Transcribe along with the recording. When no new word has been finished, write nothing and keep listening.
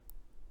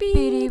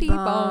Booty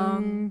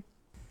bong.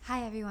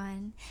 Hi,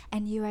 everyone,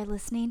 and you are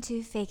listening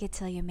to Fake It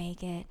Till You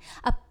Make It,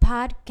 a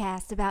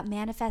podcast about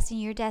manifesting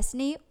your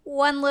destiny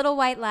one little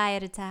white lie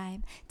at a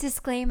time.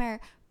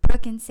 Disclaimer,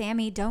 Brooke and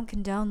Sammie don't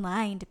condone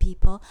lying to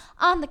people.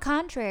 On the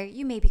contrary,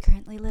 you may be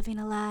currently living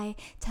a lie,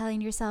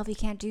 telling yourself you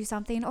can't do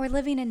something, or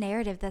living a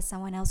narrative that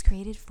someone else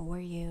created for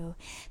you.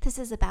 This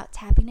is about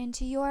tapping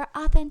into your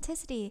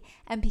authenticity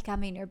and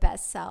becoming your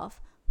best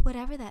self,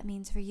 whatever that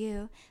means for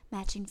you,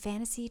 matching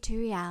fantasy to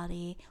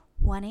reality.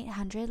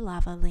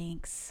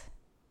 1-800-LAVA-LINKS.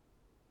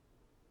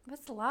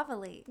 What's lava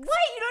leaks? What?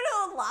 You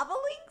don't know lava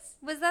links?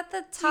 Was that the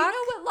Do you talk?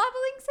 know what lava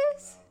links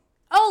is?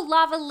 Oh,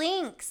 lava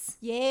links.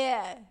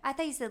 Yeah. I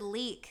thought you said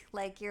leak,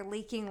 like you're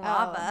leaking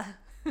lava.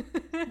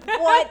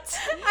 What?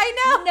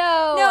 I know.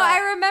 No. No,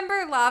 I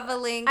remember lava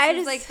links. I It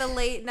was just- like the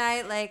late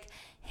night, like,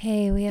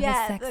 hey, we have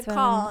a sex the phone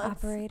call.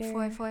 operator.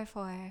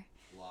 444.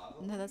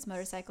 No, that's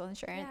motorcycle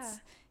insurance.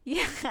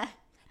 Yeah.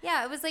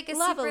 Yeah, it was like a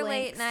Lava super links.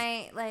 late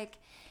night, like,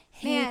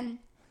 hey, Man,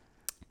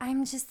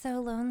 I'm just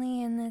so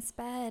lonely in this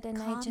bed, and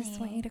Call I just me.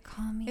 want you to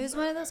call me. it was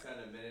one of those. kind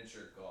of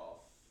miniature golf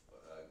club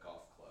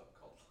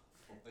called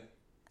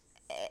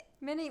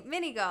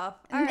Mini golf.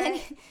 All right.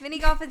 Mini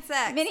golf and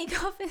sex. Mini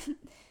golf. And,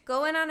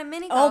 Going on a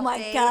mini golf oh my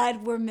date.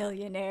 God, we're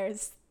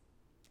millionaires.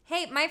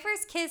 Hey, my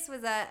first kiss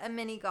was at a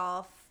mini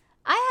golf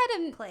I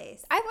had a.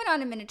 place. I went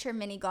on a miniature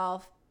mini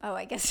golf. Oh,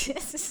 I guess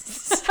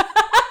yes.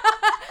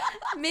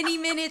 Mini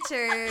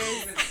miniatures.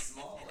 even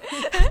smaller.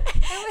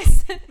 It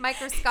was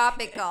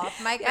microscopic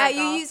golf. Micro Yeah, golf.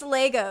 you use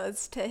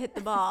Legos to hit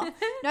the ball. No,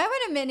 I went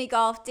on a mini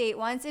golf date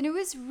once, and it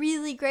was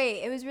really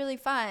great. It was really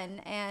fun,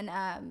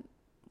 and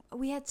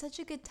we had such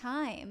a good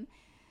time.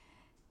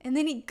 And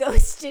then he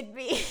ghosted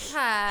me.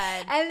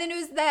 God. And then it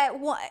was that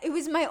one. It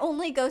was my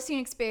only ghosting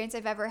experience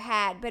I've ever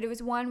had, but it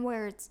was one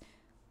where it's,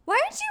 why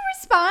aren't you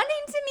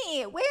responding to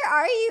me? Where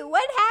are you?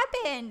 What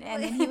happened?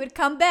 And then he would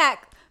come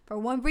back for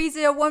one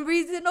reason and one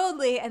reason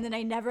only, and then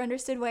I never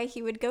understood why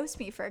he would ghost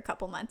me for a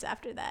couple months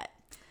after that.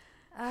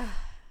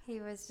 He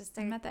was just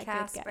a I'm not that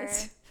Casper. good,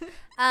 guys.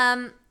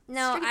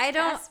 No, Straight I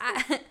don't.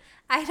 Casper.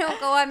 I don't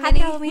go on Happy mini.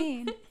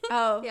 Halloween.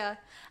 Oh. Yeah,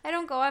 I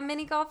don't go on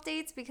mini golf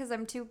dates because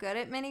I'm too good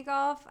at mini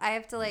golf. I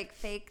have to like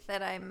fake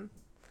that I'm.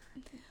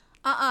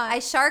 I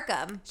shark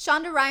them.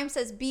 Shonda Rhimes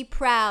says, be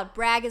proud,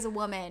 brag as a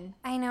woman.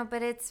 I know,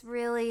 but it's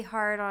really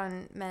hard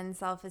on men's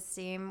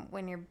self-esteem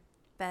when you're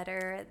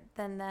better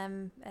than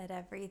them at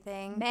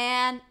everything.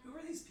 Man. Who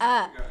are these people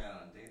you're going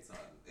out on dates on?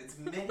 It's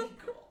mini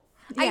golf.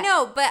 I Yeah.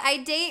 know, but I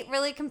date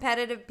really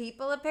competitive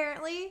people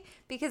apparently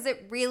because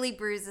it really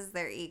bruises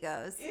their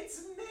egos.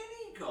 It's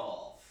mini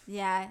golf.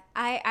 Yeah,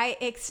 I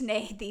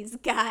ixnay these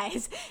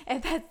guys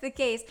if that's the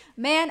case.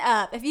 Man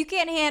up. If you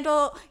can't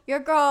handle your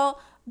girl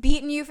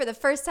beating you for the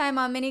first time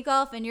on mini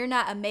golf and you're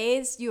not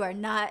amazed, you are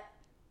not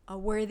a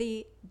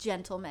worthy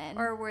gentleman.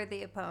 Or a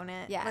worthy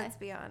opponent. Yeah. Let's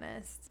be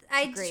honest.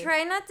 I Agreed.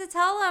 try not to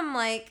tell them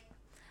like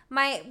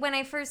when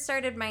I first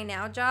started my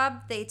now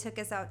job, they took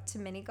us out to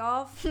mini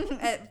golf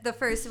at the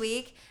first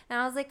week, and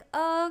I was like,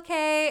 oh,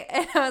 okay,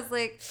 and I was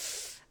like,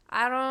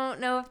 I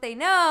don't know if they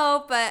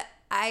know, but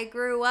I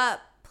grew up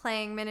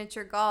playing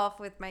miniature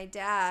golf with my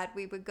dad.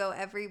 We would go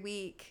every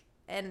week.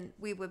 And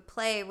we would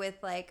play with,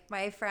 like,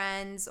 my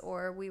friends,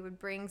 or we would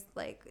bring,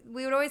 like,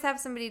 we would always have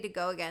somebody to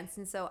go against.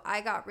 And so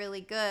I got really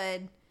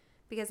good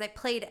because I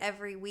played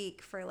every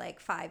week for,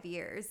 like, 5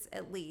 years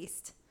at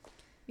least.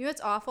 You know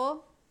what's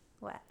awful?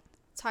 What?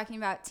 Talking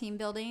about team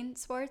building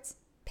sports,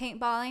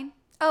 paintballing.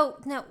 Oh,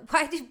 no.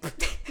 Why did...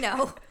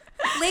 No.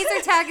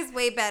 Laser tag is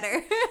way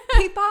better.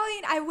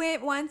 Paintballing, I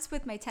went once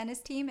with my tennis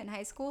team in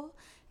high school,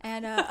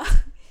 and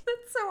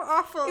That's so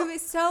awful. it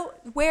was so,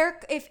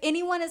 if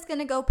anyone is going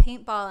to go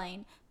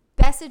paintballing,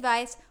 best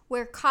advice,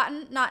 wear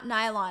cotton, not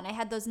nylon. I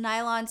had those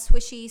nylon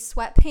swishy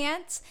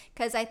sweatpants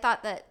because I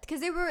thought that,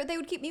 because they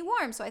would keep me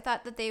warm, so I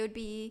thought that they would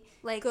be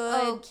like,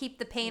 good. oh, keep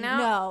the paint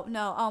out?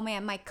 No. Oh,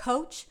 man, my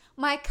coach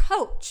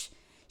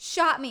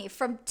shot me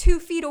from 2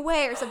 feet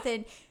away or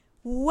something,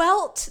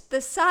 welt the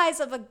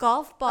size of a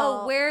golf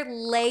ball. Oh, wear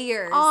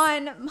layers.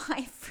 On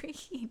my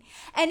freaking,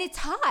 and it's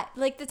hot.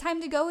 Like, the time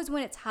to go is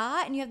when it's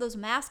hot and you have those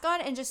masks on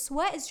and just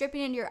sweat is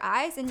dripping into your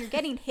eyes and you're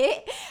getting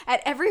hit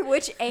at every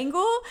which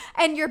angle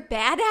and you're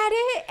bad at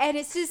it, and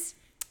it's just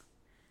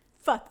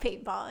fuck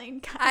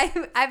paintballing, guys.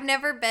 I've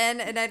never been,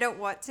 and I don't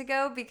want to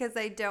go because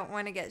I don't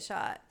want to get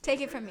shot.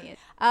 Take it from me.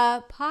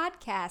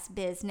 Podcast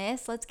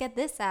business. Let's get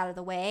this out of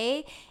the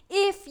way.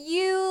 If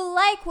you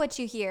like what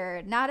you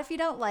hear, not if you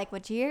don't like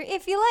what you hear,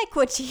 if you like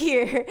what you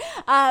hear,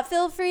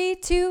 feel free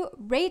to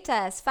rate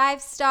us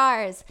 5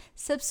 stars,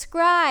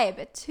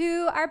 subscribe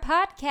to our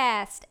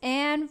podcast,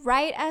 and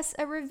write us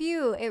a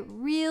review. It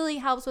really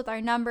helps with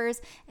our numbers.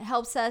 It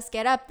helps us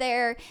get up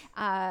there.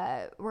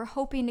 We're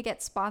hoping to get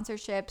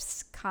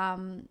sponsorships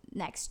come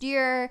next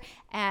year,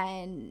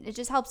 and it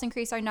just helps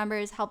increase our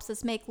numbers, helps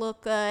us make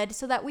look good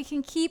so that we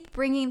can keep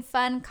bringing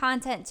fun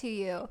content to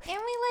you. And we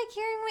like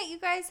hearing what you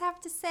guys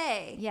have to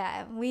say.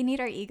 Yeah, we need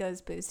our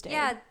egos boosted.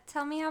 Yeah,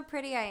 tell me how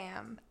pretty I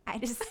am. I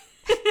just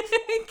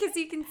Because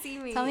you can see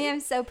me. Tell me I'm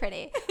so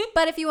pretty.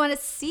 But if you want to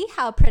see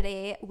how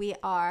pretty we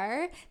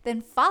are,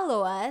 then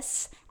follow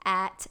us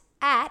at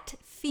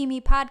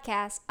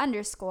FIMIPodcast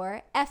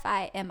 _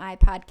 FIMI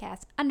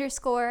podcast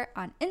 _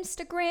 on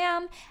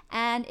Instagram.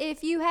 And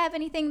if you have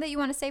anything that you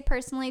want to say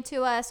personally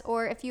to us,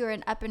 or if you are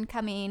an up and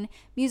coming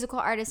musical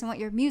artist and want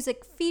your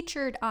music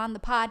featured on the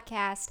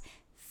podcast,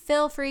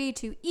 feel free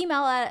to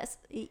email at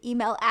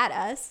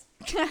us.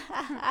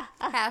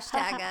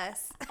 Hashtag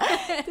us.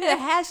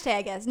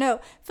 Hashtag us. No,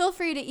 feel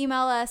free to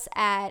email us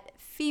at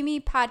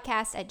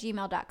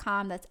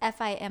fimipodcast@gmail.com. That's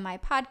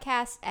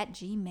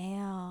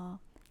FIMIpodcast@gmail.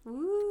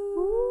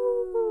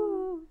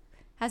 Ooh.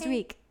 How's your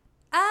week?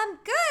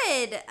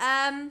 Good.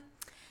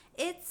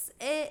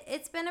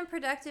 It's been a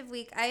productive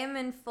week. I am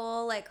in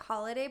full like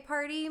holiday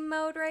party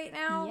mode right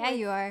now. Yeah,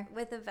 you are.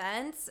 With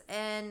events.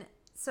 And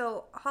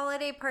so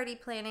holiday party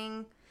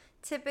planning,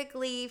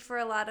 typically for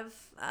a lot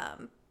of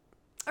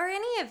or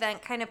any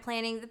event kind of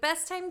planning, the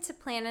best time to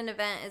plan an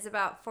event is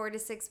about 4 to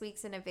 6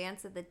 weeks in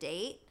advance of the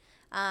date.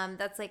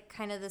 That's like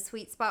kind of the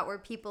sweet spot where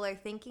people are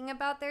thinking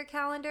about their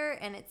calendar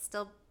and it's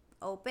still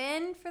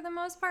open for the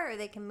most part, or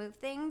they can move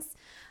things.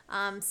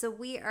 So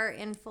we are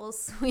in full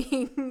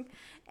swing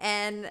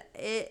and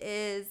it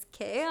is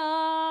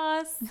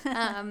chaos.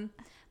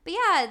 But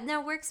yeah, no,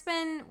 work's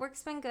been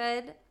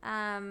good.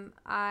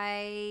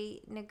 I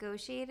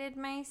negotiated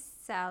my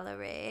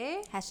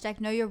salary. Hashtag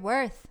know your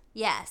worth.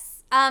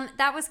 Yes.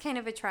 That was kind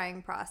of a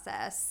trying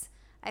process.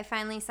 I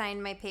finally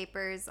signed my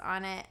papers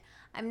on it.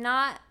 I'm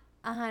not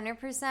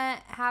 100%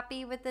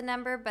 happy with the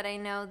number, but I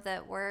know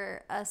that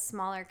we're a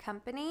smaller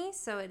company,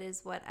 so it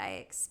is what I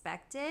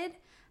expected.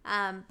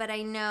 But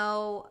I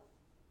know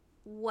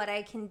what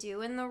I can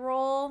do in the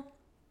role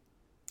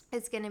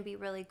is going to be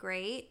really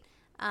great.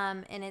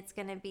 And it's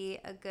going to be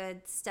a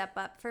good step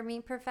up for me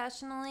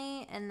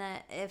professionally. And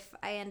that if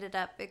I ended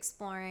up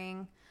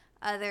exploring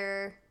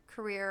other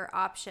career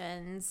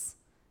options,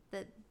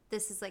 that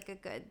this is like a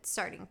good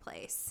starting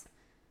place.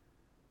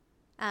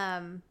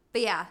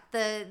 But yeah,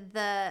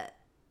 the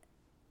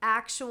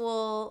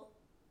actual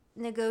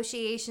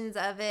negotiations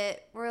of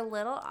it were a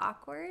little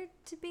awkward,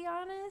 to be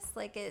honest.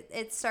 Like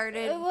it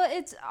started. Well,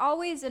 it's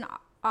always an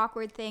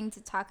awkward thing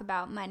to talk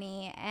about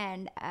money.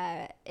 And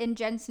in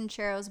Jen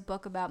Sincero's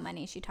book about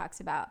money, she talks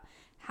about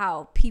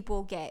how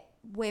people get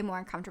way more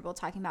uncomfortable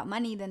talking about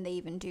money than they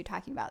even do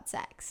talking about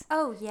sex.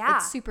 Oh yeah,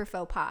 it's super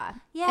faux pas.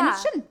 Yeah, and it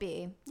shouldn't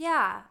be.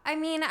 Yeah, I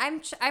mean,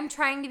 I'm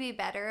trying to be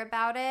better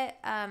about it.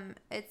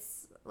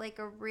 It's like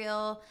a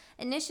real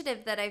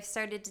initiative that I've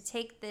started to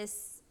take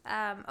this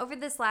over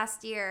this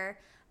last year.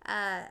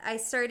 I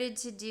started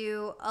to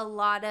do a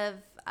lot of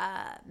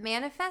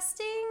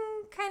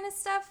manifesting kind of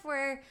stuff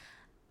where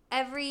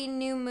every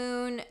new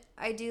moon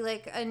I do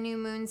like a new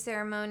moon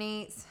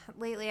ceremony.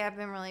 Lately I've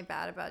been really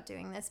bad about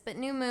doing this, but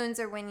new moons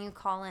are when you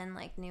call in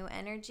like new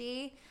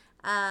energy.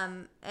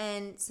 And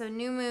so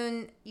new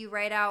moon, you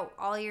write out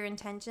all your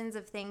intentions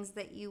of things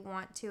that you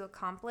want to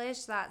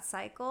accomplish that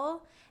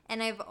cycle.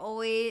 And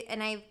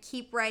I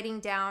keep writing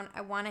down,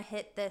 I want to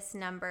hit this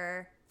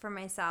number for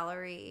my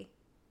salary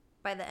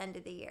by the end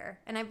of the year.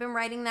 And I've been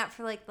writing that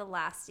for like the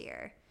last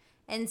year.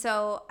 And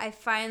so I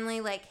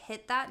finally like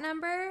hit that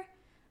number.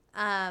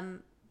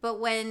 But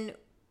when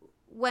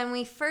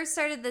we first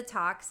started the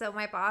talk, so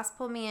my boss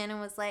pulled me in and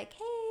was like,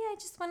 hey, I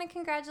just want to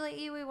congratulate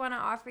you. We want to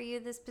offer you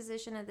this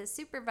position of the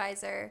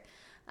supervisor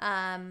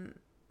of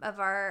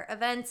our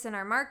events and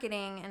our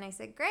marketing. And I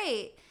said,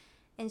 great.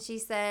 And she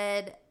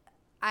said,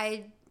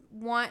 I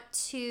want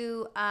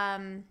to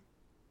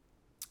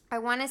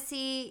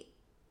see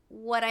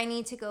what I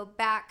need to go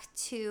back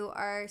to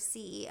our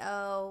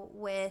CEO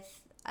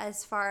with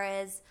as far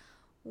as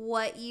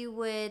what you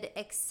would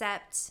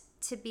accept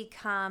to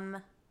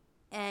become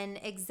an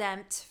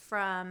exempt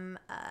from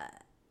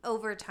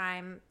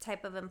overtime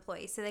type of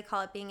employee. So they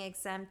call it being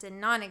exempt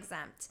and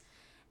non-exempt.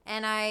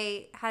 And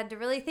I had to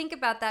really think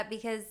about that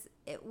because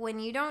when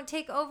you don't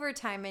take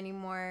overtime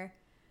anymore,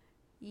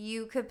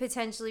 you could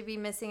potentially be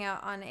missing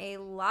out on a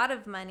lot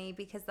of money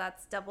because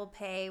that's double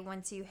pay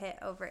once you hit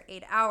over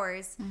 8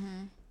 hours.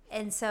 Mm-hmm.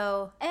 And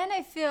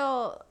I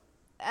feel,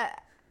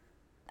 at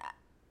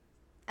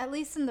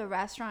least in the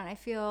restaurant,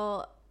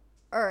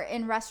 or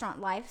in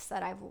restaurants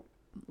that I've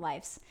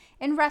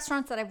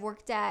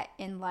worked at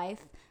in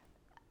life,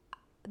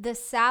 the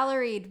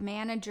salaried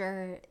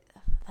manager,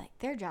 like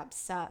their job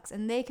sucks,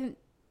 and they can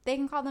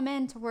call them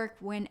in to work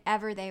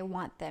whenever they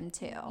want them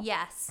to.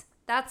 Yes.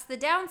 That's the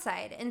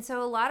downside. And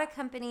so a lot of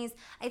companies,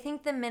 I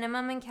think the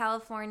minimum in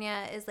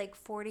California is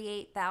like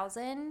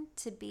 $48,000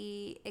 to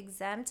be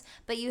exempt,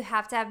 but you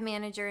have to have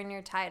manager in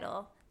your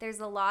title. There's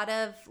a lot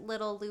of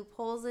little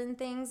loopholes and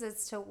things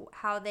as to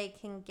how they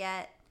can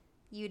get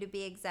you to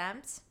be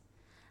exempt.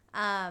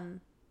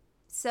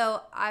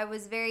 So I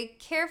was very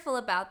careful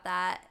about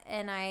that,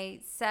 and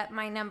I set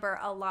my number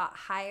a lot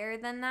higher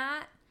than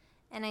that.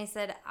 And I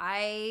said,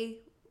 I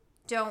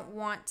don't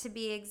want to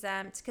be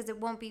exempt because it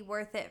won't be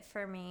worth it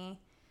for me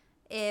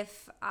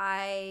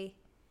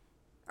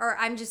or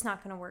I'm just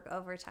not going to work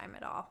overtime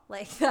at all.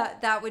 Like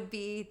that would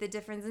be the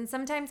difference. And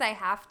sometimes I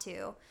have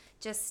to,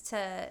 just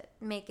to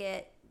make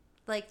it,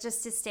 like,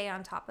 just to stay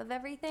on top of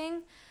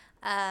everything.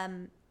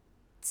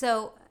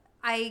 So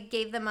I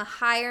gave them a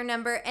higher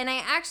number, and I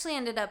actually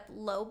ended up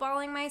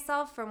lowballing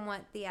myself from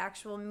what the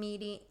actual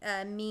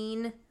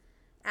mean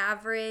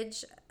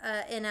average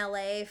in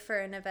LA for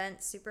an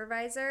event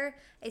supervisor.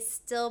 I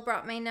still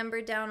brought my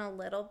number down a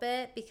little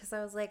bit because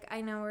I was like, I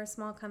know we're a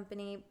small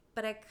company,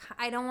 but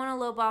I don't want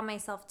to lowball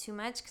myself too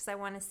much because I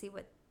want to see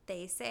what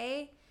they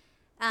say.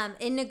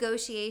 In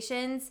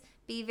negotiations,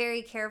 be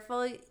very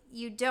careful.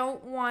 You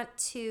don't want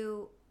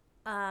to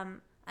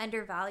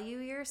undervalue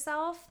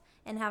yourself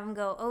and have them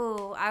go,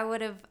 oh, I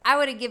would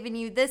have given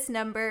you this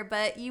number,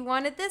 but you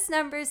wanted this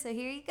number, so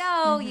here you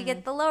go. You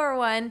get the lower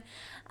one.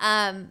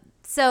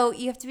 So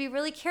you have to be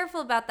really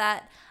careful about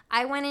that.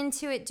 I went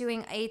into it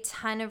doing a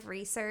ton of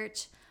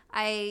research.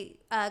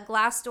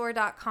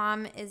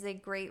 Glassdoor.com is a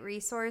great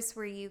resource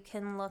where you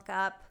can look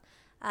up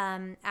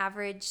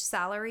average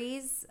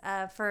salaries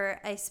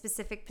for a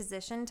specific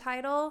position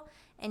title,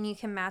 and you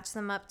can match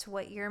them up to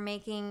what you're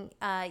making.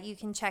 You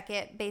can check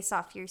it based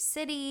off your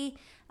city.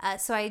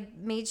 So I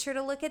made sure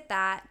to look at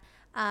that.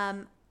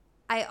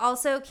 I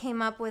also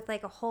came up with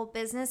like a whole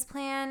business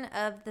plan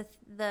of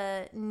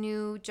the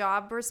new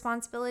job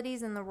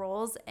responsibilities and the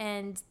roles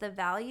and the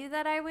value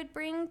that I would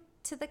bring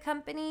to the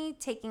company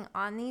taking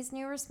on these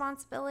new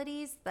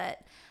responsibilities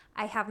that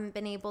I haven't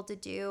been able to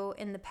do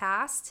in the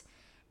past.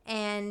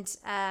 And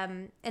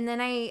then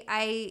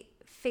I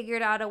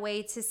figured out a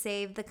way to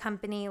save the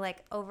company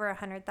like over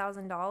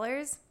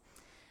 $100,000.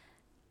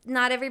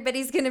 Not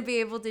everybody's going to be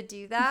able to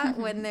do that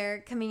when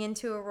they're coming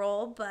into a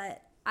role,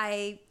 but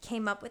I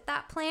came up with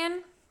that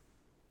plan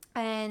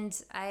and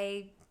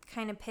I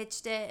kind of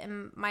pitched it,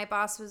 and my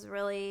boss was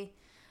really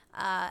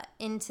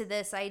into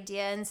this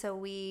idea, and so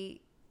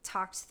we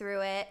talked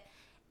through it,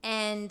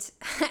 and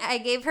I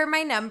gave her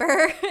my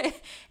number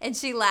and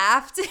she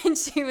laughed and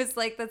she was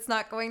like, that's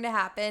not going to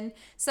happen.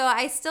 So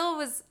I still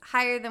was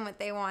higher than what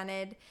they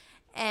wanted,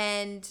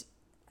 and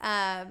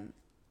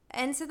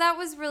so that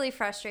was really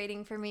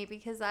frustrating for me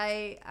because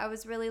I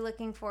was really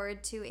looking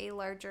forward to a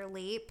larger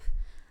leap.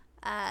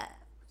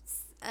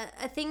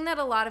 A thing that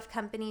a lot of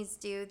companies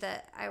do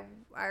that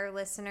our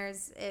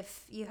listeners,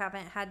 if you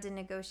haven't had to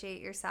negotiate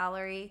your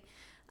salary,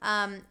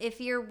 if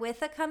you're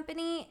with a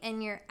company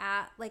and you're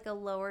at like a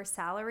lower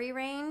salary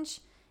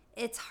range,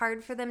 it's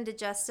hard for them to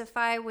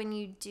justify when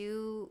you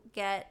do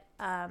get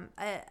a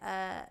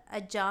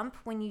jump.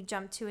 When you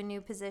jump to a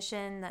new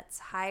position that's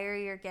higher,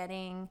 you're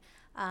getting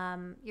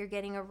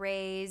a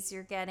raise,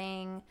 you're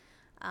getting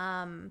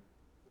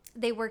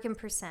they work in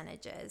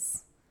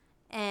percentages,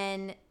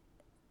 and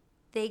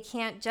they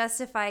can't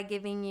justify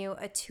giving you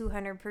a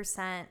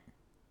 200%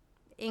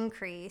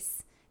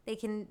 increase. They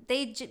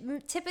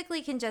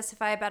typically can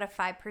justify about a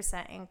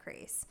 5%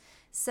 increase.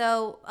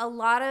 So a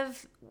lot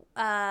of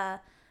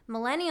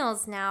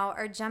millennials now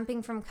are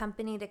jumping from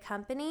company to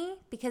company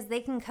because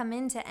they can come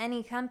into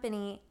any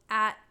company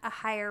at a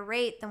higher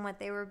rate than what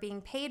they were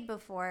being paid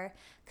before.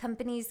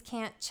 Companies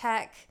can't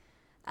check,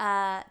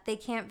 they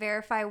can't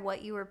verify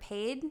what you were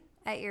paid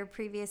at your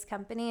previous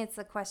company. It's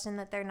a question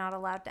that they're not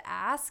allowed to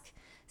ask.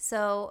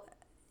 So,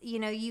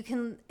 you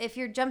can, if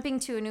you're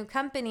jumping to a new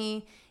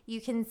company, you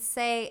can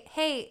say,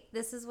 hey,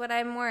 this is what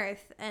I'm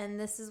worth and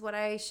this is what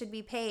I should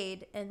be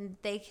paid. And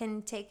they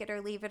can take it or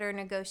leave it or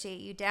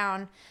negotiate you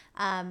down.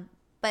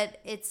 But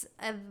it's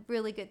a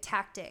really good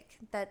tactic.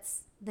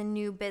 That's the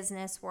new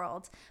business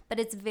world. But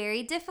it's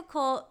very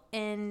difficult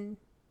when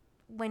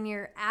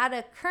you're at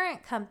a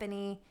current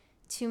company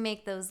to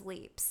make those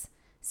leaps.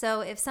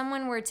 So if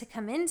someone were to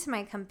come into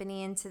my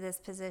company into this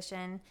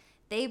position,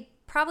 they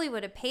probably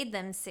would have paid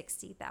them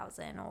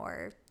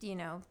 $60,000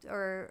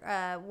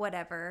 or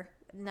whatever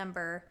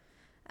number.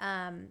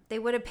 They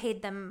would have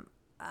paid them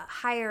a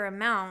higher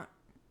amount,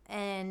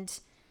 and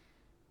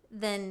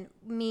then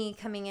me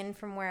coming in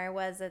from where I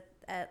was at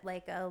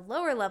like a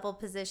lower level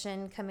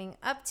position coming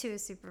up to a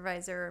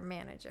supervisor or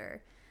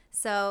manager.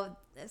 So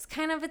it's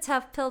kind of a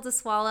tough pill to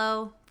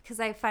swallow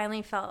because I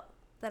finally felt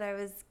that I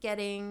was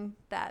getting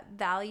that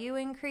value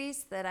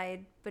increase that I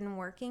had been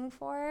working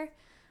for.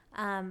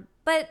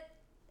 But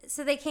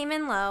so they came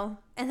in low,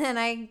 and then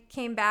I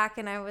came back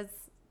and I was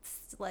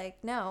like,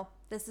 no,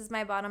 this is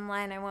my bottom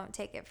line. I won't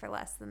take it for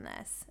less than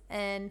this.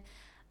 And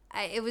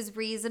it was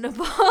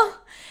reasonable.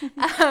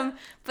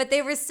 But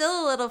they were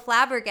still a little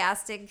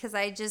flabbergasted because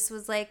I just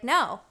was like,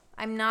 no,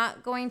 I'm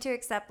not going to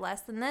accept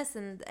less than this.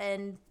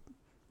 And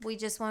we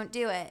just won't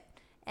do it.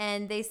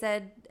 And they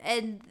said,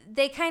 and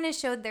they kind of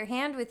showed their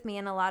hand with me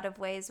in a lot of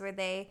ways where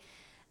they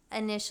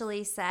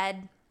initially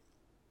said,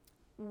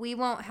 we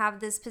won't have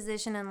this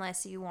position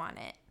unless you want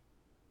it.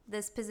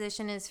 This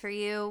position is for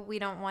you. We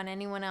don't want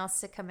anyone else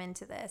to come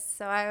into this.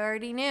 So I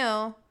already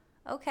knew,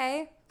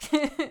 okay,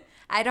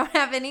 I don't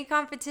have any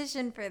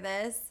competition for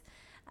this.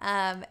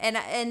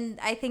 And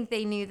I think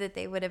they knew that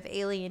they would have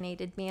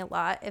alienated me a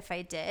lot if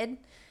I did,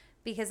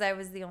 because I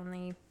was the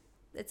only,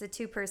 it's a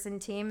 2-person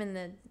team, and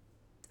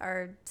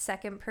our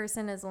second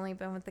person has only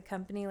been with the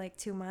company like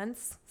 2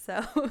 months.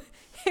 So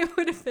it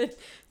would have been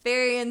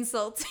very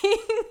insulting.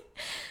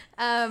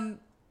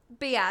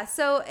 But yeah,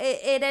 so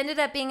it ended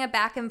up being a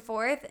back and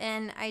forth,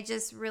 and I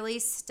just really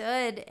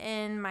stood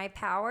in my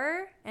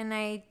power, and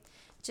I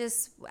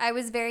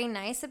was very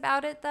nice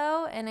about it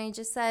though, and I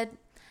just said,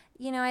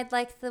 I'd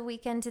like the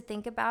weekend to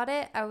think about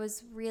it. I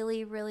was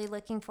really, really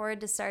looking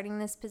forward to starting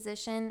this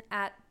position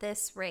at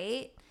this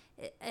rate.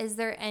 Is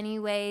there any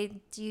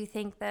way, do you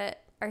think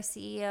that our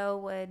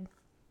CEO would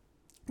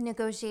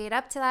negotiate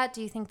up to that?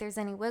 Do you think there's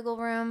any wiggle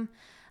room?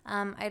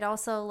 I'd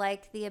also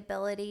like the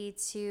ability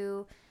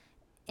to,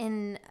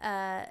 in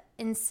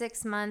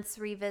 6 months,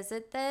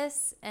 revisit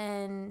this.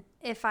 And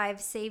if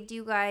I've saved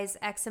you guys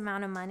X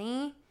amount of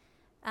money,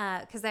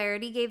 because I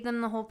already gave them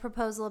the whole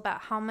proposal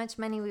about how much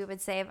money we would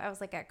save. I was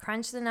like, I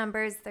crunched the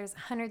numbers. There's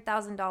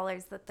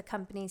 $100,000 that the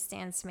company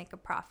stands to make a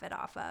profit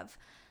off of.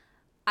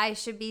 I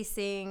should be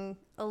seeing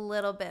a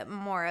little bit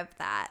more of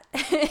that.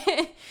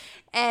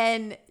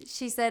 And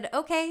she said,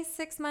 okay,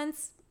 6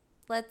 months,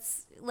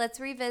 let's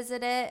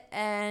revisit it.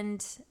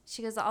 And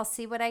she goes, I'll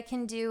see what I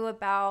can do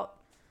about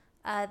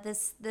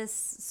this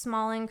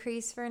small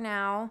increase for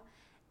now.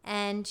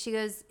 And she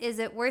goes, is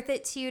it worth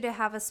it to you to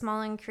have a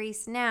small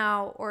increase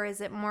now, or is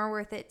it more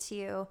worth it to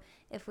you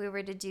if we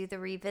were to do the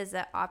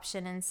revisit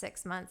option in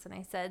 6 months? And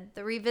I said,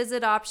 the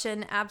revisit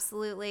option,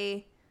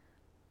 absolutely.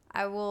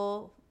 I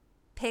will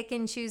pick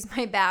and choose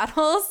my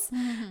battles.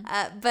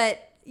 Mm-hmm.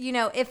 But,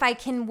 if I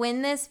can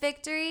win this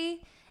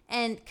victory,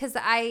 and because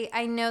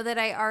I know that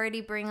I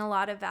already bring a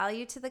lot of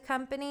value to the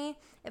company,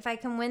 if I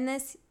can win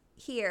this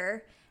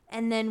here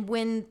and then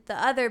win the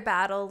other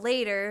battle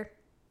later,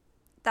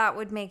 that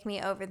would make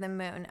me over the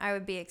moon. I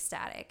would be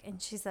ecstatic.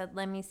 And she said,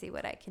 let me see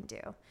what I can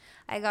do.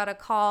 I got a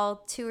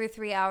call 2 or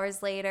 3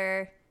 hours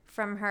later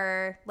from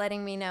her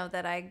letting me know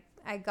that I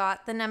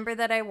got the number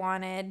that I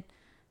wanted,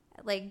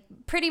 like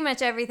pretty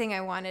much everything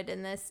I wanted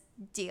in this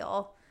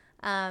deal,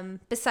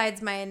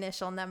 besides my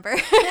initial number.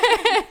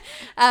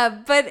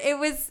 But it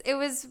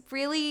was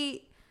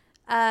really,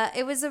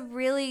 it was a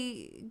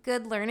really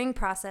good learning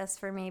process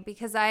for me,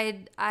 because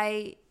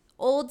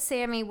old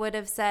Sammie would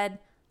have said,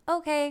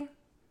 okay,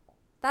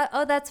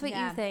 that's what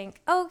you think.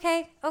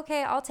 Okay,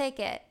 I'll take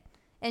it.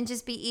 And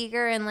just be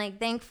eager and like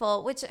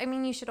thankful, which, I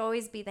mean, you should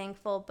always be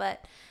thankful,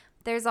 but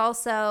there's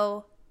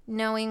also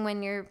knowing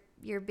when you're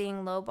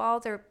being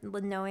lowballed, or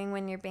knowing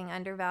when you're being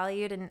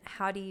undervalued, and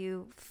how do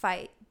you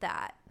fight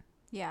that?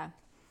 Yeah.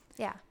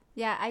 Yeah.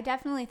 Yeah, I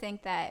definitely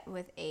think that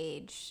with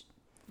age,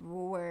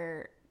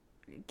 we're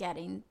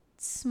getting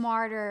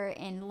smarter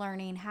in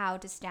learning how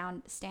to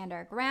stand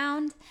our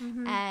ground,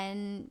 mm-hmm.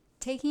 and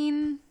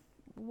taking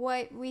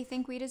what we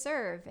think we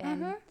deserve.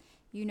 And mm-hmm.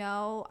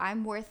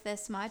 I'm worth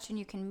this much, and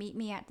you can meet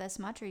me at this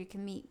much, or you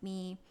can meet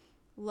me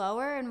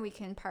lower and we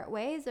can part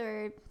ways,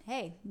 or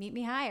hey, meet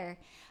me higher.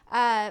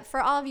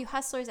 For all of you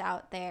hustlers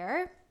out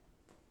there,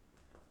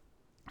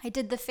 I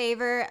did the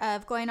favor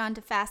of going on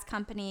to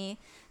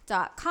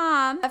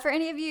fastcompany.com. For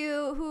any of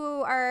you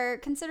who are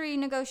considering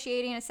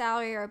negotiating a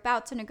salary, or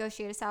about to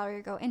negotiate a salary,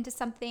 or go into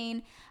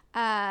something,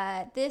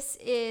 this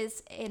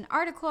is an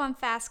article on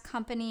Fast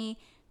Company.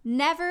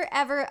 Never,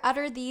 ever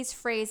utter these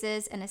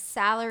phrases in a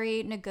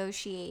salary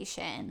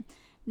negotiation.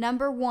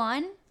 Number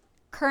 1,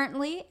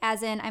 currently,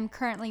 as in I'm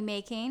currently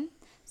making.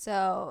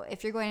 So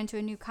if you're going into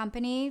a new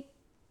company,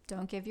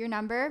 don't give your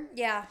number.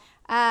 Yeah.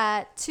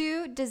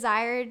 2,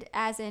 desired,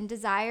 as in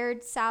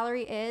desired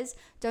salary is.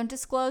 Don't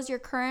disclose your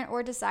current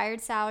or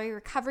desired salary.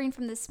 Recovering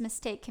from this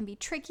mistake can be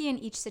tricky,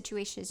 and each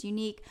situation is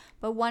unique.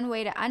 But one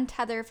way to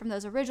untether from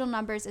those original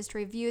numbers is to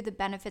review the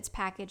benefits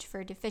package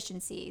for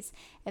deficiencies.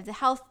 If the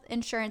health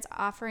insurance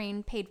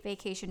offering, paid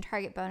vacation,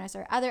 target bonus,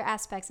 or other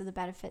aspects of the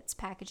benefits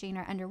packaging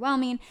are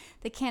underwhelming,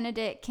 the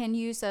candidate can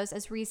use those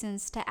as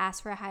reasons to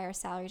ask for a higher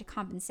salary to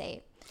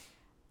compensate.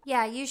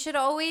 Yeah, you should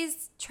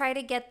always try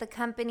to get the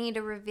company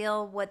to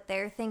reveal what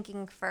they're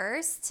thinking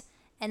first,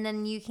 and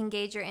then you can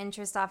gauge your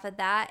interest off of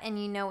that,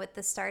 and you know what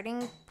the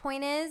starting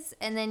point is,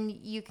 and then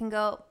you can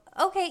go,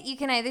 okay, you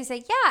can either say,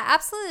 yeah,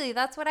 absolutely,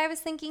 that's what I was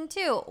thinking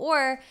too,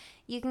 or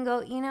you can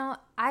go,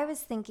 I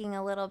was thinking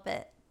a little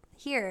bit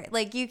here.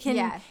 Like you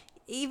can,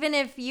 even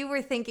if you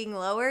were thinking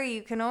lower,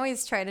 you can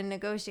always try to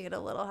negotiate a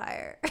little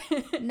higher.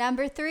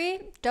 Number 3,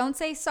 don't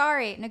say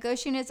sorry.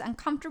 Negotiating is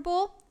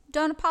uncomfortable.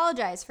 Don't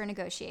apologize for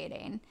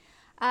negotiating.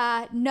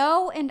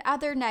 No and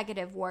other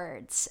negative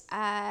words.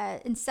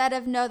 Instead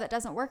of no, that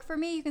doesn't work for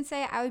me, you can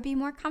say I would be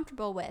more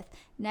comfortable with.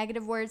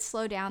 Negative words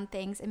slow down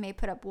things and may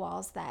put up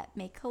walls that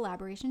make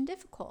collaboration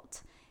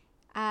difficult.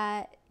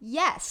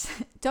 Yes.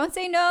 Don't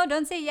say no,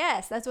 don't say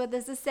yes. That's what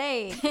this is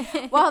saying.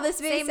 While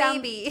this may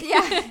sound, maybe.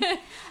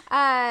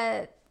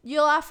 Yeah.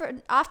 You'll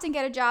often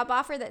get a job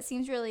offer that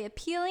seems really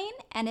appealing,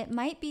 and it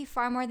might be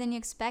far more than you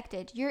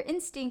expected. Your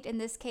instinct in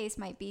this case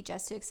might be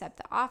just to accept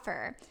the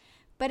offer.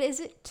 But is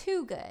it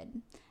too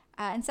good?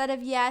 Instead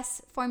of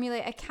yes,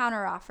 formulate a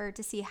counteroffer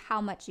to see how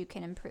much you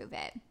can improve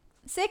it.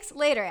 6,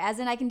 later, as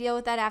in I can deal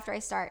with that after I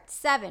start.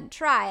 7,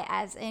 try,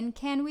 as in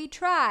can we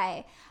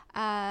try?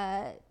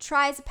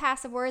 Try is a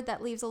passive word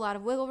that leaves a lot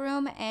of wiggle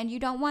room, and you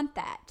don't want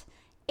that.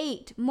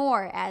 8,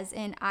 more, as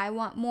in I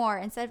want more.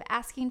 Instead of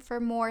asking for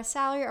more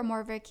salary or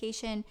more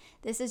vacation,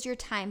 this is your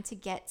time to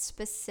get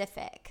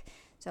specific.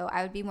 So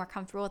I would be more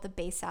comfortable with a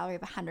base salary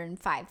of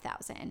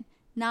 $105,000.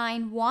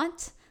 9,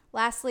 want.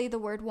 Lastly, the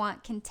word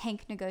want can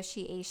tank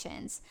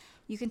negotiations.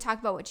 You can talk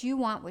about what you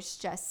want, which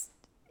just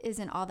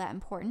isn't all that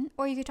important,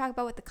 or you could talk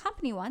about what the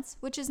company wants,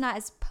 which is not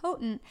as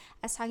potent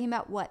as talking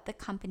about what the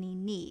company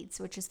needs,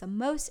 which is the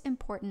most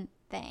important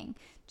thing.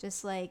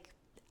 Just like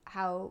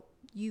how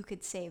you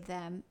could save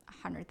them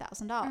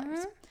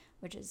 $100,000,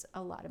 which is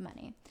a lot of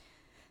money.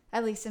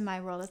 At least in my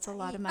world, it's a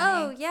lot of money.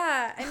 Oh,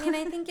 yeah. I mean,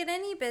 I think in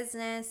any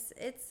business,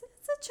 it's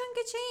a chunk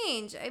of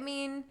change. I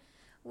mean,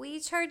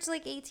 we charge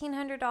like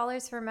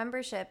 $1,800 for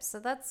memberships, so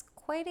that's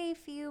quite a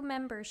few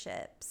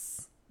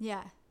memberships.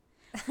 Yeah.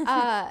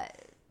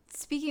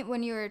 Speaking,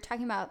 when you were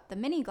talking about the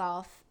mini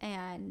golf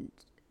and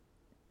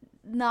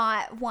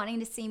not wanting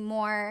to see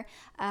more,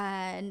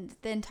 and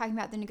then talking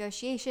about the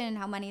negotiation and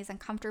how money is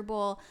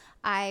uncomfortable,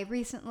 I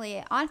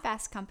recently, on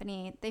Fast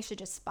Company, they should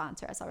just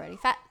sponsor us already.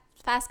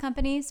 Fast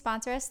Company,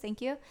 sponsor us,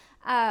 thank you.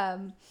 I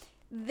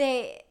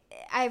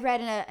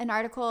read an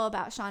article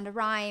about Shonda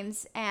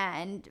Rhimes,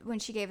 and when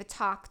she gave a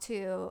talk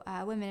to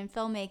women in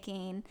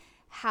filmmaking,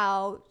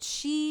 how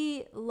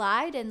she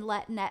lied and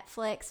let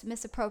Netflix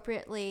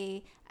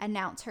misappropriately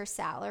announce her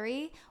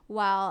salary,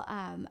 while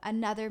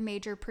another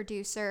major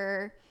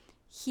producer,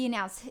 he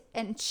announced,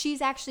 and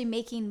she's actually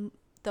making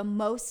the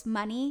most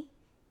money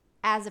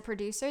as a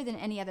producer than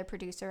any other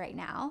producer right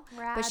now.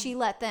 Rad. But she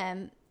let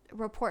them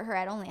report her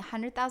at only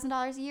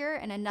 $100,000 a year,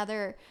 and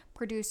another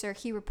producer,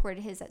 he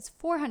reported his as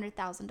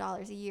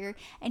 $400,000 a year,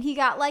 and he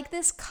got like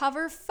this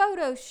cover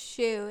photo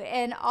shoot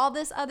and all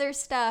this other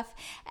stuff,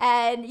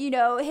 and you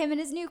know, him and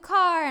his new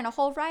car and a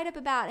whole write-up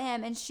about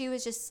him, and she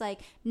was just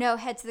like, no,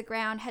 head to the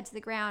ground.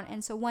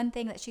 And so one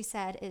thing that she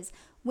said is,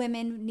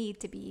 women need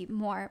to be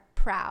more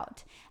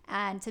proud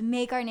and to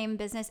make our name in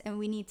business, and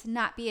we need to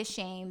not be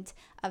ashamed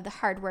of the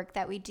hard work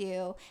that we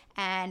do,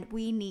 and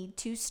we need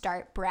to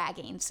start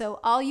bragging. So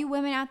all you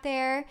women out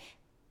there,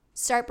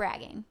 start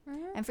bragging.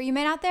 And for you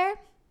men out there,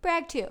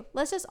 brag too.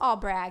 Let's just all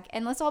brag,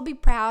 and let's all be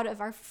proud of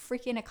our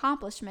freaking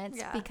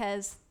accomplishments,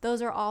 because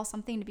those are all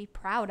something to be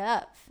proud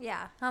of.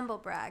 Yeah, humble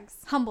brags.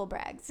 Humble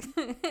brags.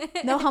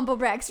 No humble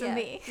brags from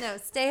me. No,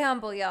 stay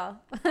humble, y'all.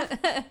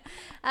 But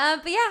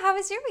yeah, how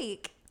was your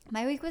week?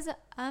 My week was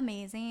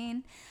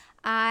amazing.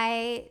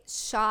 I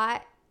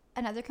shot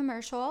another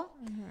commercial.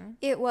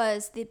 It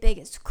was the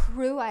biggest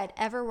crew I had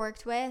ever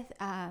worked with,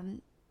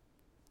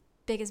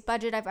 biggest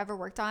budget I've ever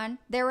worked on.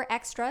 There were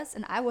extras,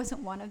 and I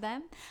wasn't one of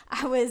them.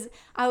 I was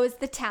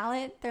the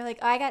talent. They're like,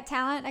 oh, I got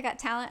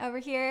talent over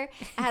here.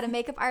 I had a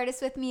makeup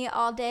artist with me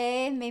all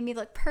day, made me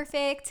look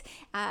perfect.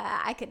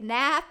 I could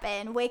nap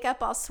and wake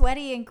up all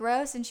sweaty and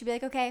gross, and she'd be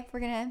like, okay, we're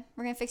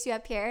gonna fix you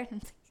up here.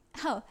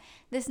 Oh,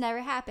 this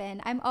never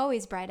happened. I'm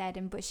always bright-eyed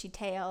and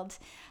bushy-tailed.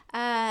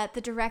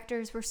 The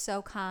directors were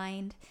so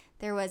kind.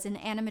 There was an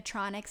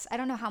animatronics. I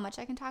don't know how much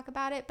I can talk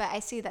about it, but I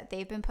see that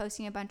they've been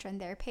posting a bunch on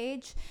their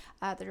page.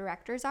 The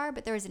directors are,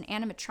 but there was an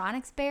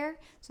animatronics bear.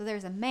 So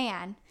there's a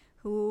man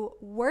who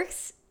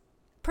works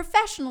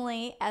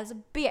professionally as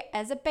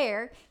a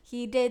bear.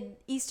 He did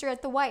Easter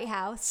at the White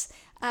House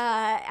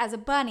as a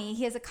bunny.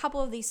 He has a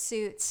couple of these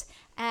suits,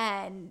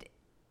 and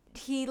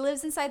he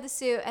lives inside the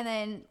suit, and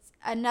then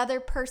another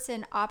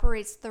person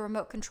operates the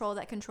remote control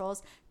that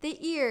controls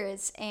the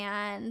ears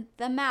and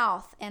the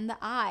mouth and the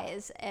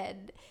eyes,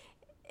 and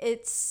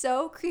it's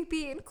so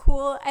creepy and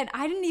cool. And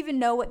I didn't even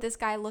know what this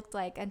guy looked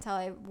like until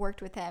I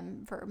worked with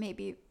him for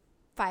maybe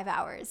 5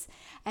 hours.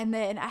 And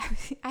then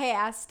I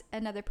asked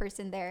another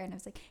person there, and I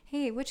was like,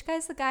 hey, which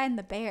guy's the guy in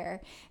the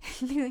bear?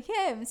 And they're like,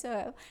 him.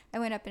 So I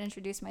went up and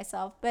introduced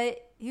myself,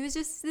 but he was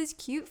just this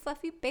cute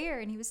fluffy bear,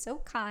 and he was so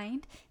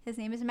kind. His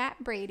name is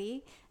Matt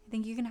Brady. I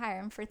think you can hire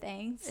him for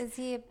things. Is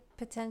he a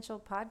potential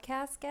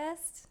podcast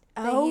guest?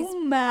 Oh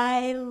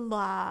my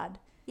Lord.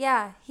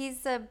 Yeah,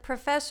 he's a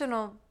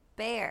professional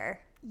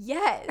bear.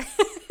 Yes.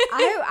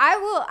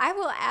 I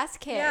will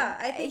ask him. Yeah,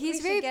 I think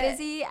he's very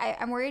busy.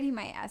 I'm worried he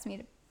might ask me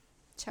to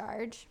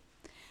charge.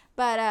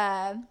 But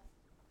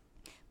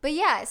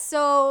yeah,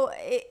 so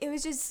it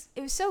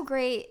was so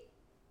great,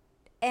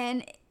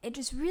 and it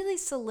just really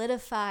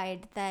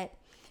solidified that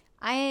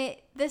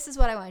this is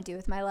what I want to do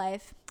with my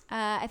life.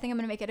 I think I'm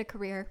going to make it a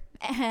career,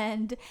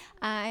 and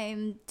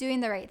I'm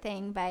doing the right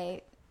thing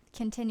by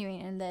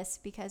continuing in this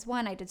because,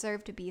 one, I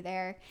deserve to be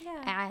there,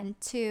 and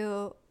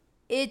two,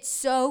 it's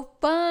so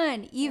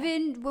fun.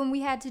 Even when we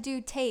had to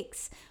do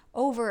takes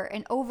over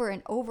and over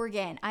and over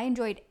again, I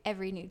enjoyed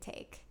every new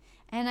take,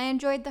 and I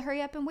enjoyed the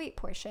hurry up and wait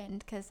portion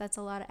because that's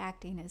a lot of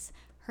acting is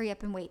hurry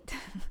up and wait.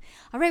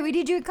 All right, we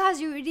did you in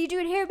costume, we did you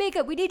in hair and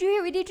makeup, we did you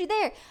here, we did you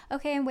there.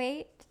 Okay, and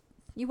wait.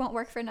 You won't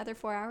work for another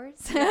 4 hours.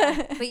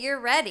 Yeah, but you're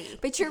ready.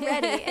 But you're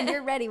ready, and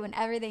you're ready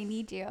whenever they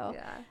need you.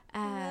 Yeah,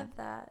 I love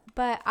that.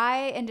 But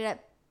I ended up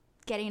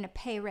getting a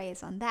pay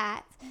raise on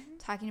that,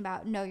 talking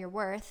about know your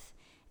worth.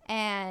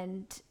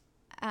 And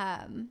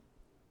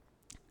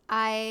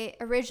I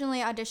originally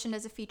auditioned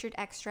as a featured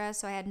extra,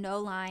 so I had no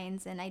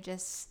lines, and I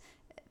just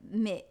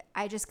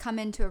come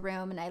into a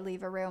room and I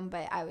leave a room,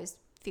 but I was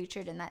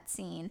featured in that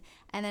scene.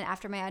 And then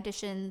after my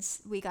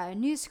auditions, we got a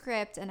new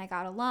script and I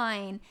got a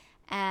line,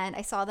 and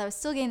I saw that I was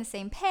still getting the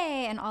same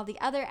pay, and all the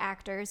other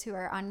actors who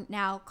are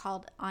now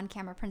called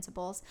on-camera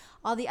principals,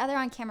 all the other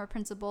on-camera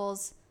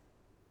principals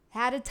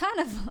had a ton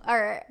of,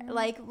 or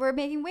like were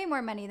making way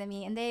more money than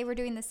me, and they were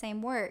doing the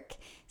same work.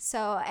 So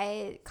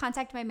I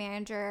contacted my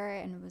manager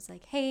and was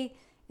like, hey,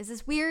 is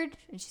this weird?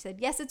 And she said,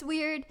 yes, it's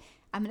weird.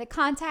 I'm going to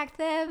contact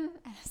them.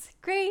 And I was like,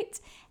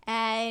 great.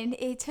 And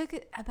it took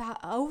about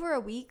over a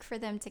week for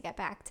them to get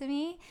back to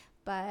me,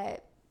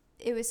 but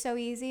it was so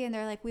easy. And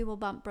they're like, we will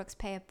bump Brooke's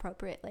pay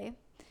appropriately.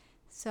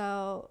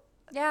 So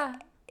yeah,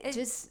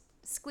 just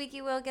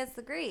squeaky wheel gets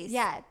the grease.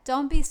 Yeah,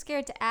 don't be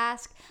scared to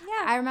ask.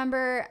 Yeah. I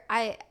remember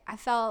I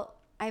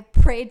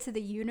prayed to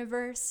the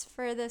universe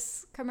for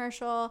this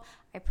commercial.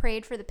 I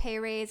prayed for the pay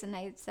raise, and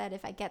I said,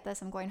 if I get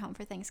this, I'm going home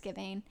for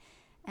Thanksgiving.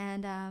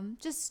 And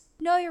just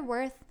know your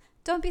worth.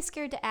 Don't be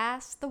scared to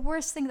ask. The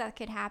worst thing that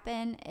could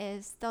happen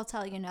is they'll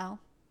tell you no.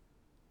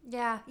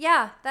 Yeah.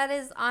 Yeah, that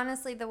is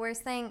honestly the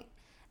worst thing.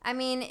 I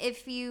mean,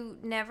 if you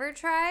never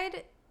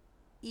tried,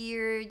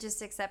 you're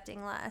just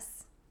accepting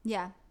less.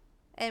 Yeah.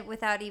 And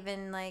without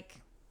even, like,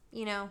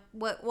 you know,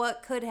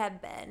 what could have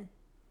been.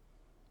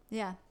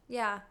 Yeah.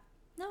 Yeah.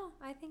 No,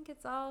 I think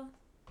it's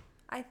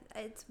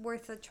it's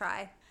worth a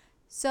try.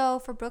 So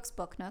for Brooke's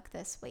Book Nook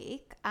this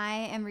week, I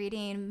am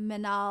reading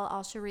Manal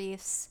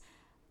Al-Sharif's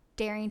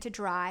Daring to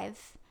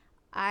Drive.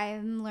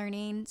 I'm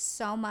learning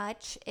so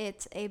much.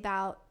 It's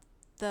about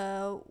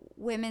the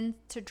Women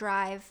to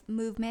Drive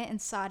movement in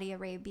Saudi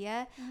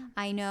Arabia.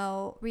 I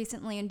know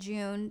recently in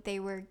June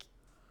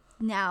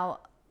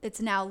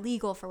it's now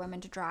legal for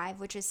women to drive,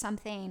 which is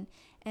something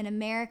in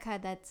America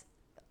that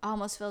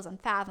almost feels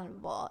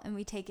unfathomable, and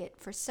we take it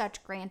for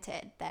such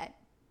granted that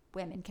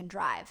women can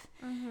drive.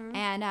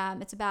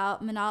 And it's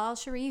about Manal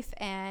Al-Sharif,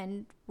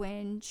 and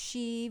when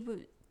she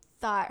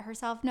thought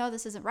herself, no,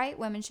 this isn't right,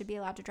 women should be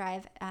allowed to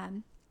drive.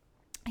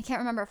 I can't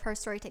remember if her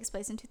story takes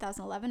place in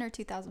 2011 or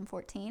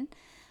 2014.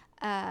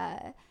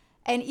 And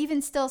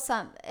even still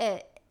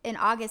in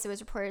August, it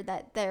was reported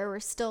that there were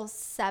still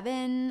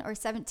 7 or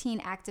 17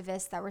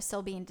 activists that were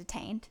still being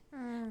detained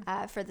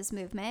for this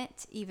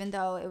movement, even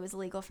though it was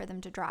illegal for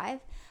them to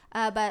drive.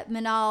 But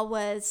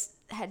Manal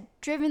had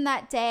driven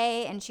that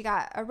day, and she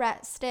got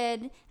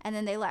arrested, and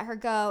then they let her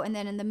go. And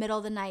then in the middle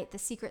of the night, the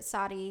secret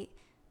Saudi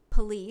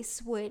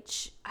police,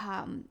 which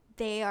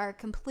they are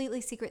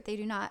completely secret, they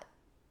do not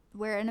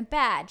wearing a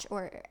badge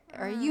or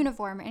a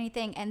uniform or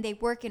anything, and they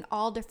work in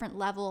all different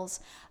levels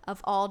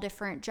of all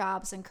different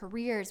jobs and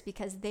careers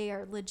because they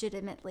are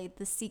legitimately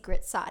the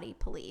secret Saudi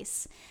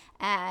police.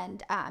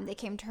 And they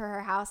came to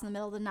her house in the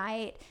middle of the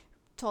night,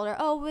 told her,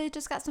 oh, we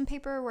just got some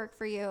paperwork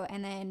for you.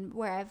 And then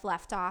where I've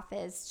left off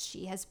is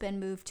she has been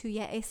moved to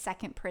yet a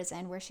second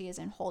prison where she is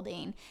in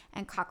holding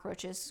and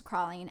cockroaches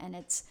crawling. And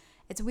it's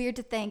weird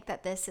to think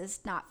that this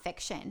is not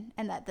fiction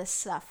and that this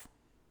stuff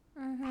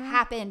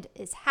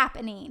is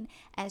happening,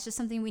 and it's just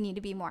something we need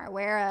to be more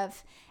aware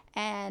of.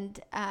 And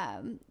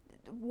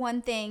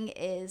one thing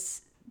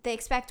is they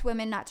expect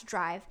women not to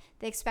drive.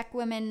 They expect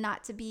women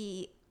not to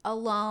be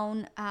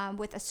alone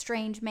with a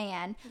strange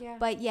man,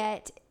 but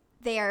yet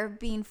they are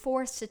being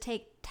forced to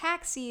take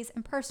taxis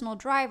and personal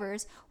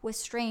drivers with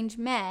strange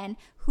men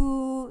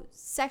who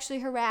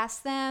sexually harass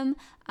them,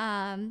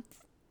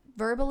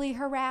 verbally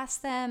harass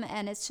them,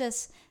 and it's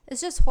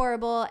just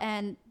horrible.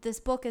 And this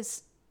book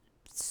is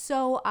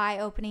so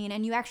eye-opening,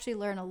 and you actually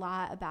learn a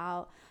lot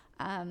about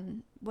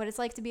what it's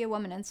like to be a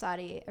woman in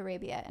Saudi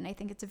Arabia, and I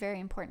think it's a very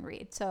important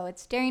read. So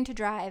it's Daring to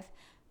Drive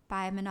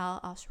by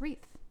Manal Al-Sharif.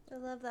 I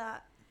love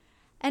that.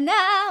 And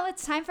now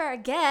it's time for our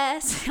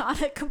guest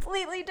on a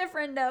completely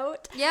different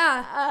note.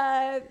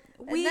 Yeah.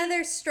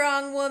 Another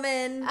strong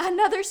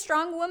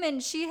woman.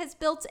 She has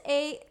built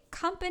a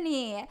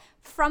company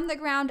from the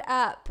ground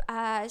up.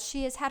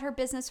 She has had her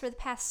business for the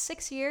past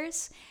 6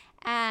 years,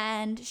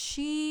 and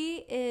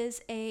she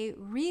is a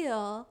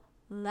real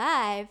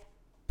live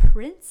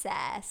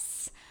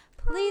princess.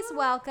 Please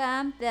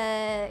welcome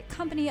the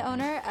company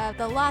owner of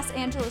the Los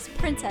Angeles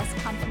Princess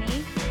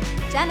Company,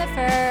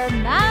 Jennifer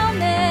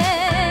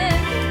Mahlman.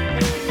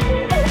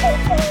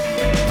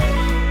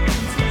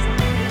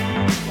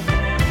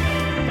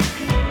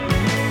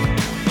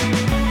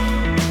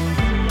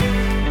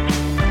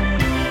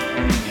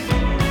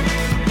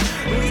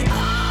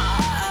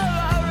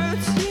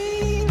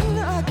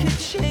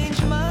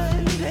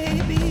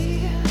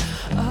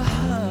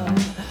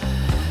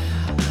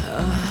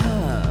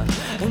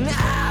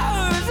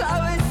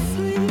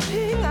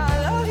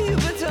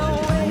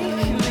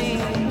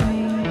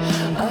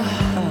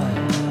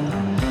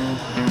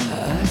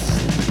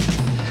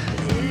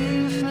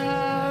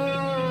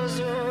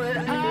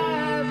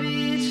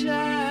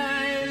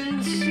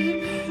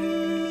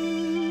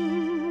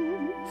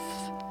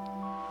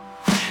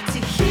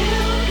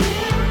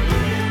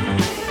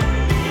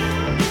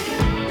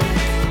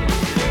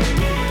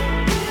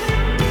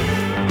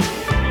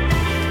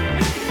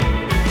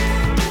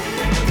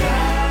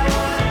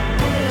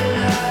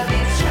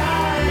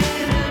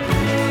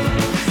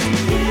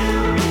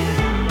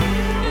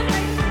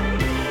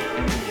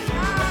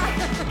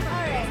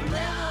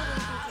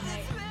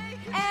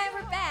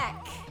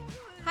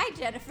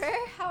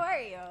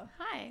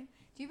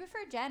 Do you prefer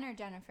Jen or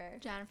Jennifer?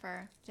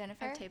 Jennifer.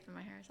 Jennifer? I have tape in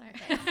my hair. Sorry.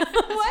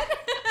 What?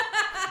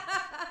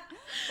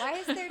 Why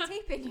is there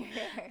tape in your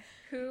hair?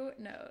 Who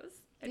knows?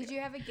 Did you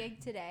have a gig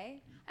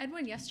today? I had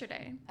one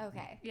yesterday.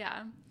 Okay.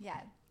 Yeah. Yeah.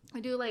 I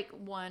do like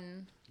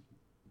one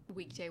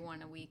weekday,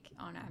 one a week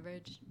on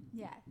average.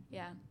 Yeah.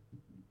 Yeah.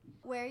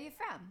 Where are you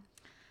from?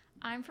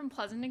 I'm from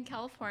Pleasanton,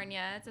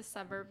 California. It's a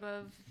suburb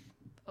of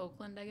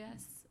Oakland, I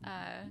guess.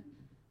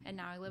 And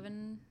now I live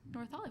in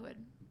North Hollywood.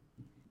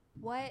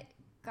 What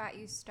got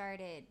you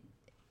started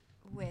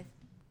with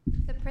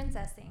The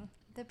princessing.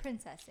 the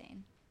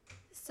princessing?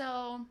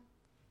 So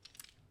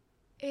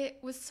it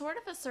was sort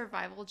of a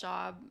survival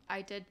job.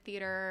 I did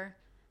theater,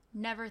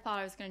 never thought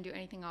I was going to do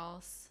anything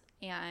else.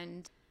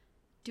 And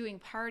doing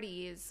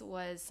parties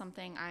was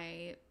something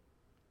I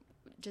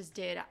just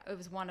did. It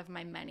was one of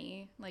my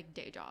many like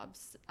day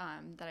jobs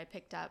that I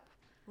picked up.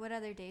 What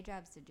other day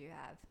jobs did you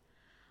have?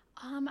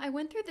 I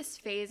went through this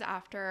phase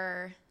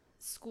after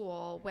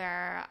school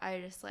where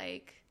I just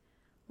like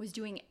was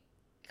doing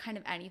kind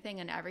of anything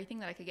and everything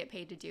that I could get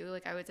paid to do.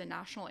 Like I was a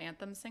national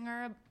anthem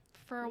singer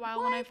for a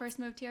while when I first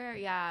moved here.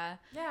 Yeah.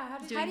 Yeah, how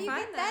did How do you you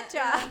find get that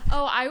job?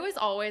 Oh, I was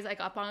always like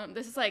up on,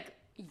 this is like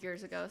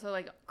years ago. So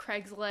like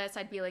Craigslist,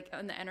 I'd be like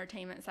in the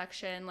entertainment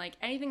section, like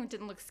anything that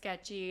didn't look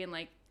sketchy and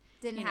like,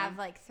 Didn't you have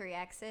know. like 3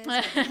 X's.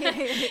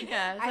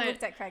 Yeah, I so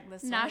looked at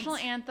Craigslist. national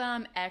once.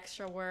 anthem,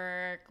 extra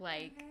work,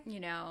 like, you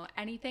know,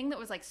 anything that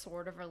was like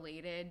sort of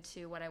related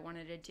to what I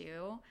wanted to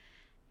do.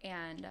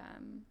 And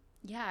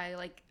yeah,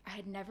 I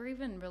had never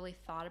even really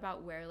thought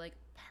about where like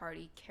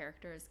party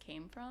characters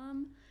came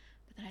from.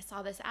 But then I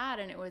saw this ad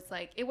and it was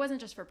like, it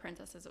wasn't just for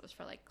princesses, it was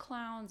for like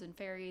clowns and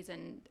fairies.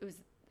 And it was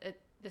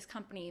this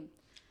company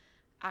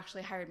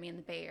actually hired me in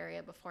the Bay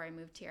Area before I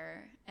moved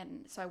here.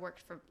 And so I worked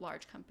for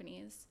large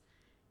companies.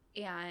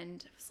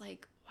 And I was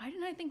like, why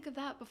didn't I think of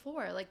that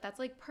before? Like, that's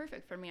like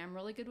perfect for me. I'm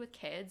really good with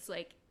kids.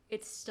 Like,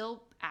 it's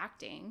still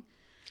acting.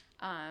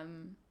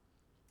 And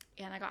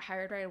I got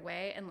hired right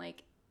away and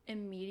like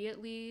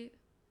immediately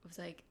was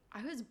like,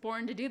 I was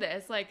born to do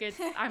this. Like,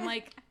 I'm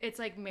like, it's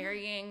like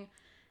marrying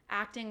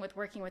acting with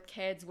working with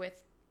kids with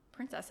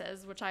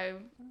princesses, which I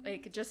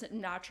like just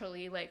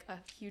naturally like a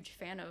huge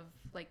fan of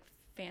like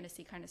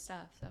fantasy kind of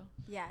stuff. So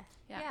Yeah.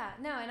 Yeah,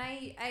 no, and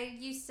I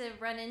used to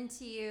run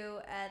into you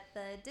at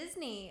the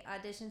Disney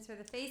auditions for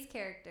the face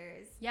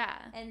characters. yeah.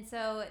 And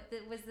so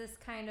was this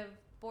kind of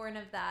born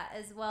of that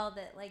as well,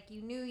 that like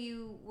you knew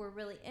you were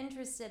really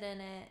interested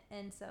in it,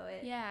 and so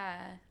it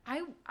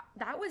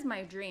That was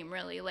my dream,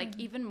 really. Like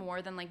even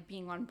more than like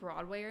being on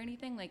Broadway or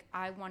anything. Like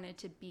I wanted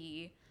to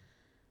be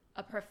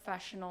a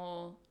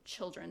professional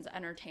children's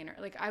entertainer.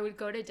 Like I would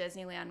go to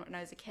Disneyland when I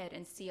was a kid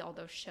and see all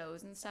those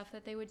shows and stuff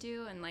that they would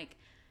do, and like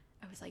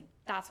I was like,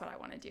 that's what I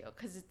want to do,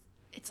 because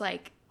it's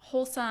like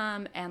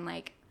wholesome and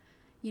like,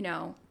 you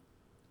know,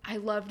 I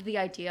loved the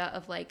idea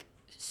of like,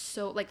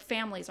 so like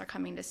families are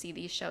coming to see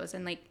these shows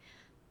and like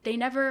they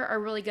never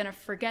are really gonna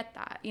forget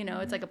that, you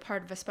know. It's like a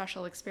part of a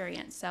special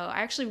experience. So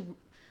I actually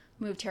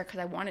moved here because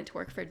I wanted to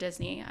work for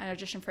Disney. I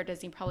auditioned for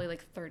Disney probably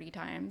like 30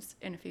 times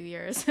in a few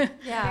years. You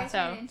yeah. guys So-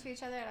 ran into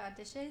each other at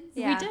auditions?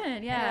 Yeah. We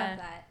did, yeah. I love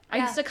that. I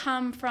used to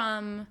come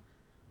from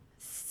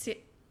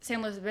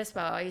San Luis Obispo.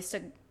 I used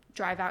to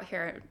drive out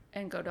here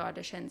and go to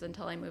auditions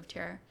until I moved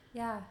here.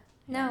 Yeah.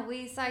 No,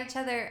 we saw each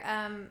other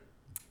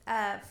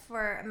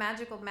for a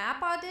magical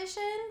map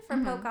audition for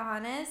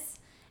Pocahontas,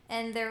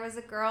 and there was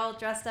a girl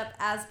dressed up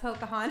as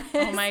Pocahontas.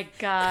 Oh my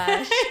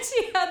gosh.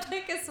 She had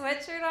like a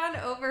sweatshirt on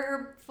over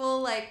her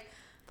full like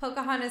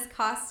Pocahontas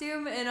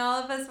costume, and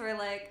all of us were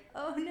like,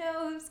 oh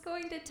no, who's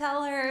going to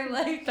tell her?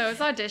 Like, Those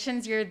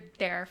auditions, you're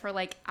there for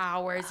like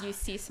hours. You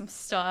see some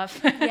stuff.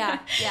 yeah.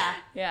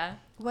 Yeah.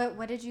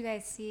 What did you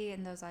guys see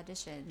in those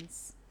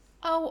auditions?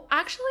 Oh,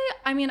 actually,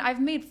 I mean,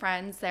 I've made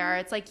friends there.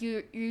 It's like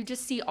you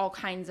just see all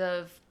kinds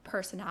of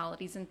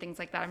personalities and things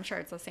like that. I'm sure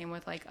it's the same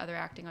with like other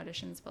acting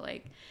auditions, but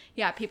like,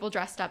 yeah, people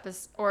dressed up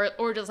as or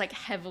just like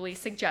heavily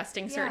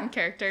suggesting certain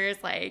characters,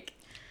 like,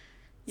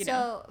 you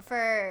know. So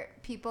for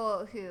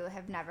people who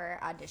have never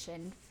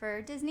auditioned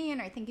for Disney and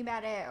are thinking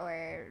about it,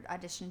 or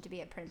auditioned to be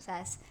a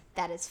princess,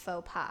 that is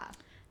faux pas.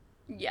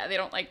 Yeah, they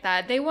don't like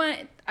that. They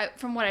want,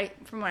 from what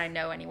I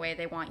know anyway,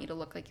 they want you to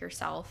look like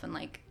yourself and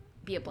like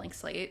be a blank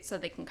slate so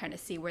they can kind of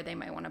see where they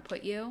might want to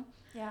put you.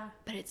 Yeah.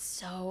 But it's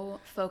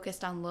so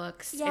focused on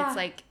looks. Yeah. It's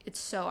like, it's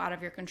so out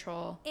of your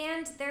control.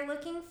 And they're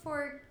looking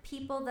for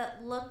people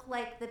that look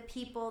like the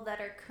people that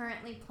are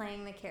currently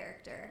playing the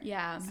character.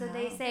 Yeah. So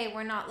they say,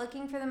 we're not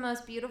looking for the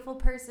most beautiful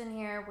person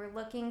here. We're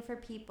looking for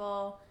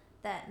people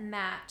that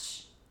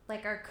match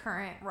like our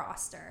current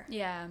roster.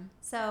 Yeah.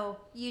 So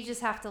you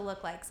just have to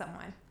look like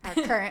someone. Our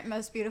current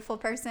most beautiful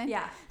person?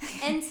 Yeah.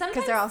 And sometimes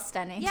Because they're all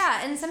stunning.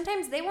 yeah, and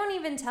sometimes they won't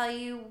even tell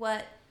you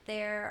what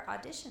they're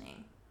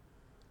auditioning.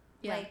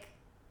 Yeah. Like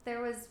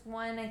there was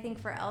one, I think,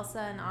 for Elsa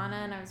and Anna,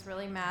 and I was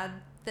really mad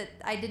that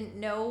I didn't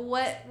know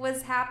what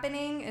was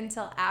happening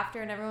until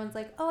after, and everyone's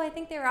like, oh, I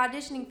think they were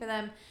auditioning for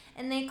them.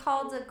 And they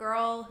called a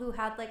girl who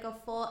had like a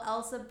full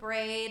Elsa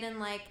braid and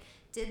like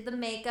did the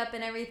makeup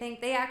and everything.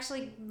 They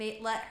actually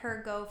let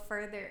her go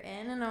further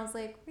in, and I was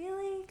like,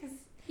 really? Because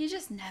you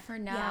just never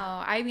know.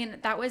 Yeah. I mean,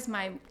 that was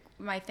my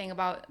thing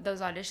about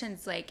those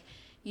auditions. Like,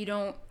 you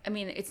don't, I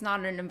mean, it's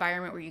not an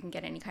environment where you can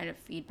get any kind of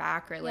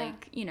feedback or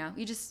like, you know,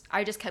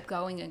 I just kept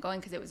going and going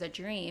because it was a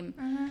dream.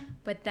 Mm-hmm.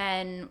 But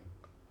then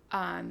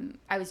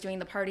I was doing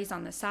the parties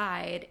on the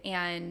side,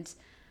 and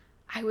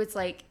I was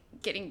like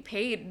getting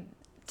paid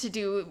to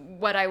do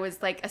what I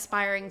was like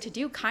aspiring to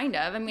do, kind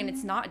of. I mean,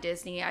 it's not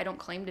Disney. I don't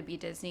claim to be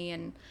Disney,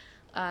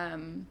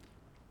 and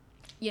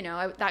you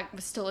know, that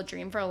was still a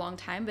dream for a long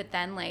time. But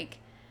then like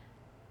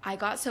I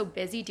got so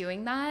busy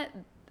doing that,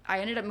 I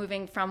ended up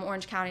moving from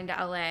Orange County to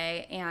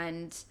LA,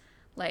 and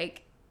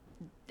like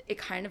it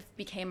kind of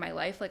became my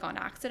life like on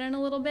accident a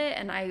little bit,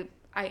 and I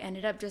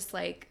ended up just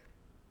like,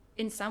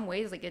 in some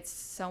ways, like it's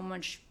so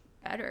much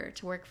better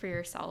to work for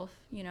yourself,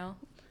 you know?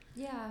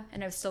 Yeah.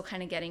 And I was still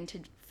kind of getting to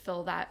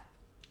fill that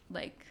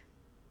like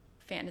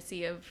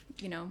fantasy of,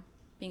 you know,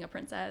 being a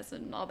princess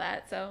and all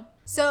that.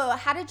 So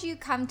how did you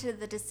come to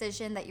the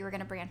decision that you were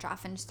going to branch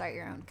off and start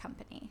your own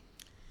company?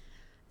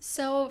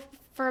 So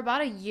for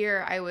about a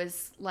year, I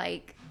was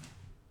like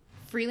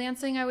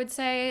freelancing, I would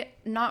say,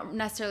 not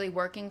necessarily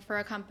working for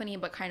a company,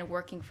 but kind of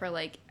working for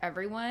like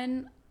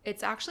everyone.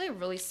 It's actually a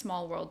really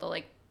small world, the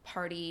like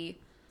party,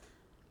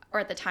 or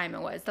at the time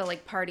it was the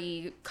like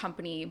party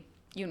company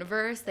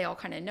universe. They all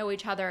kind of know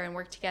each other and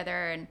work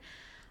together. And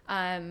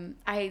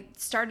I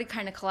started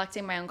kind of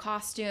collecting my own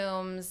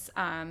costumes,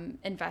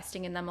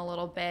 investing in them a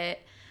little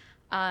bit.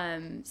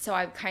 So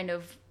I kind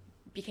of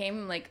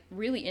became like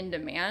really in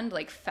demand,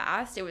 like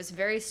fast. It was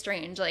very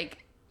strange.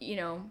 Like, you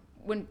know,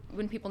 when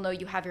people know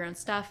you have your own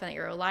stuff and that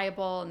you're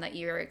reliable and that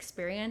you're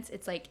experienced,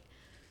 it's like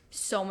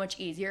so much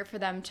easier for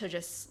them to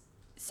just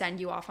send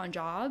you off on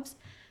jobs.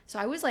 So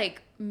I was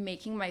like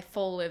making my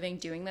full living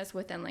doing this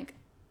within like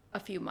a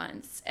few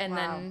months. And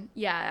then,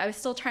 yeah, I was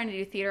still trying to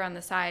do theater on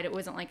the side. It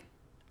wasn't like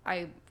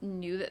I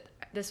knew that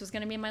this was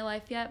going to be my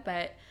life yet,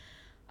 but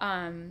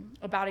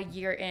about a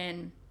year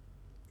in,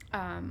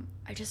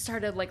 I just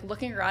started like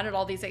looking around at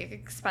all these like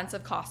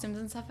expensive costumes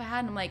and stuff I had,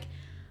 and I'm like,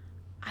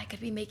 I could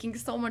be making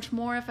so much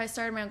more if I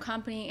started my own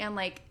company, and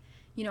like,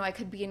 you know, I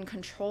could be in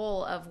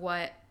control of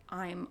what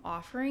I'm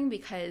offering,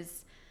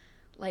 because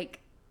like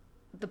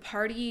the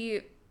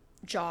party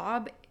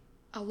job,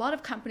 a lot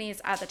of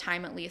companies at the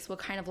time at least will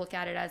kind of look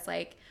at it as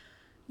like,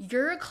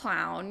 you're a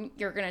clown,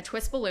 you're gonna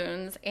twist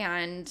balloons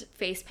and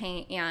face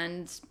paint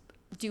and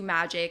do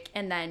magic,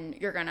 and then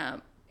you're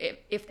gonna,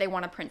 if they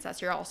want a princess,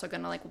 you're also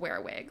gonna like wear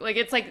a wig. Like,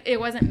 it's like, it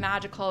wasn't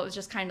magical. It was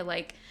just kind of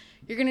like,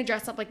 you're gonna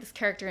dress up like this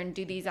character and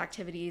do these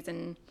activities.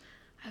 And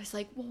I was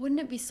like, well, wouldn't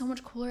it be so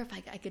much cooler if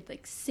I could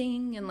like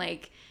sing and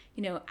like,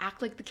 you know,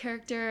 act like the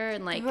character?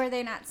 And like, Were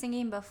they not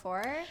singing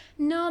before?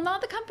 no,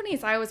 not the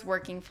companies I was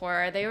working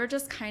for. They were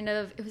just kind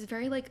of, it was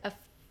very like a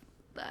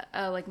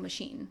like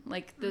machine,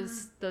 like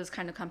those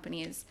kind of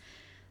companies.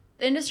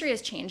 The industry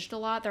has changed a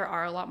lot. There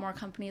are a lot more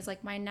companies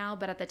like mine now,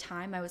 but at the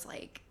time I was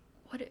like,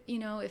 what, you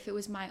know, if it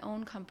was my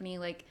own company,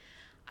 like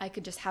I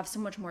could just have so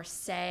much more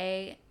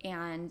say,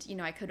 and, you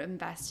know, I could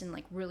invest in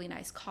like really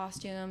nice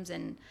costumes,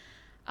 and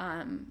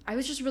I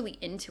was just really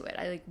into it.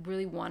 I like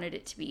really wanted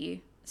it to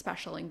be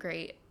special and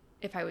great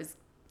if I was,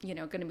 you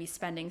know, going to be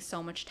spending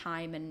so much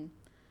time and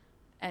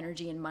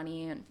energy and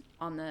money and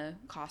on the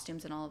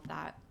costumes and all of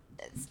that.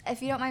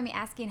 If you don't mind me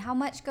asking, how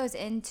much does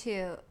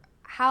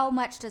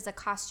a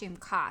costume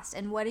cost,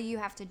 and what do you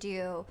have to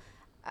do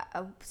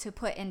to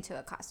put into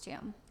a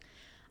costume?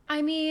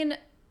 I mean,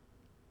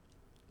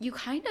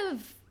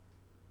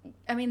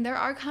 there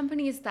are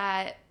companies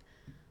that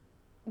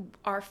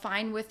are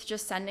fine with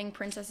just sending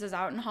princesses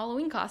out in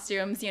Halloween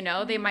costumes, you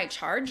know. They might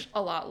charge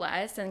a lot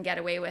less and get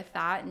away with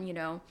that, and, you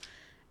know,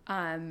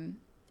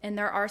 and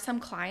there are some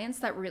clients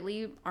that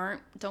really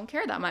don't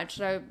care that much.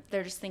 They're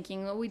just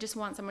thinking, oh, we just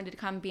want someone to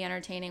come be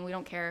entertaining. We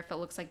don't care if it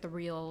looks like the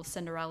real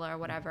Cinderella or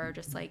whatever.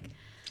 Just like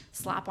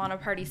slap on a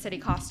Party City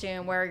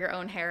costume, wear your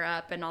own hair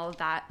up and all of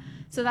that.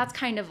 So that's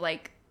kind of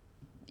like,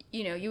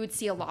 you know, you would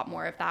see a lot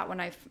more of that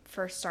when I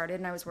first started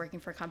and I was working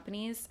for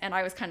companies. And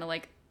I was kind of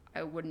like,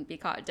 I wouldn't be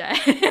caught dead.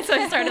 So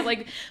I started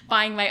like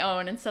buying my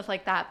own and stuff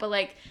like that. But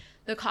like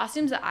the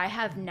costumes that I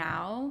have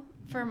now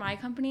for my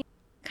company,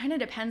 kind of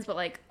depends, but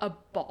like a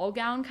ball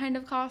gown kind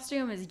of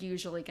costume is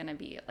usually going to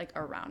be like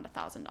around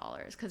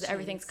 $1,000, because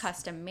everything's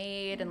custom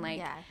made and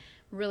like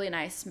really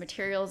nice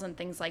materials and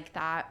things like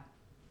that.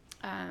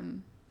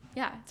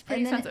 Yeah, it's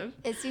pretty expensive.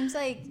 It seems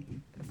like,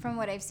 from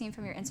what I've seen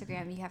from your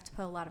Instagram, you have to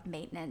put a lot of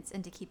maintenance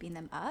into keeping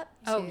them up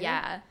too. Oh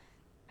yeah,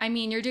 I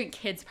mean, you're doing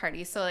kids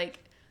parties, so like,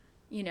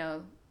 you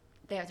know,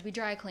 they have to be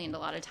dry cleaned a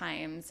lot of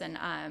times,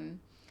 and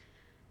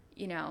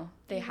you know,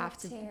 they have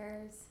to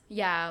tears.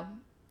 Yeah,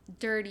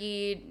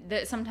 dirty.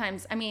 That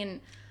sometimes, I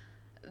mean,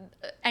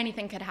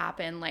 anything could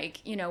happen.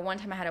 Like, you know, one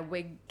time I had a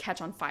wig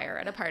catch on fire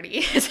at a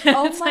party. So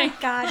oh my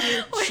God,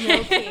 you're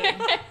joking.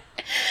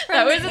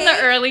 That was in the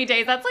early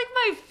days. That's like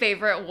my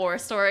favorite war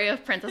story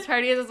of princess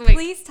parties. Is like,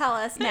 please tell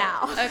us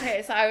now.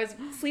 Okay, so I was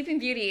Sleeping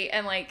Beauty,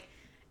 and like,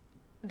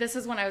 this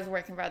is when I was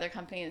working for other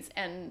companies,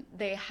 and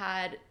they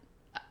had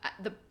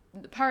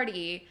the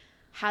party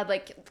had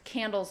like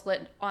candles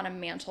lit on a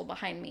mantle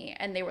behind me,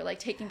 and they were like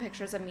taking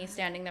pictures of me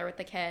standing there with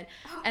the kid,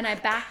 and I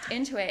backed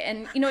into it,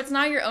 and you know, it's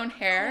not your own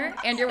hair,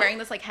 and you're wearing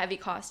this like heavy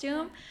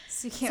costume,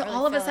 So you can't so really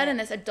all of a feel sudden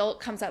it. this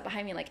adult comes up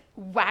behind me, like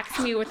whacks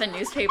me with a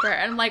newspaper,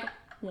 and I'm like,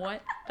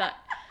 what the?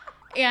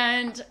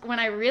 And when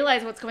I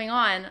realize what's going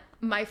on,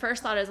 my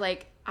first thought is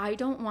like, I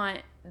don't want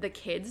the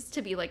kids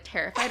to be like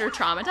terrified or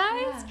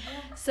traumatized.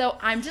 So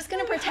I'm just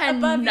going to pretend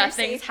Above your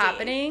nothing's safety.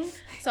 happening.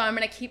 So I'm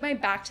going to keep my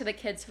back to the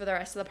kids for the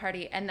rest of the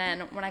party. And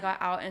then when I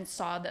got out and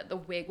saw that the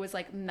wig was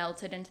like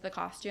melted into the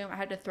costume, I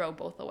had to throw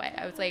both away.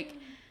 I was like,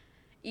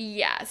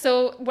 yeah.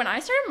 So when I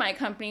started my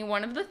company,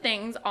 one of the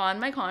things on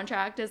my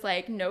contract is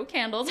like, no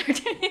candles are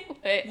taken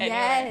lit anywhere.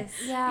 Yes.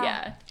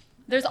 Yeah.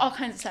 There's all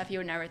kinds of stuff you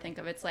would never think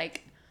of. It's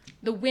like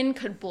the wind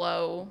could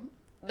blow.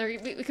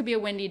 It could be a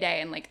windy day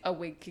and like a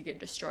wig could get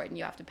destroyed and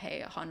you have to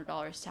pay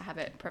 $100 to have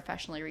it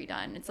professionally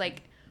redone. It's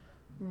like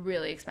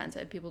really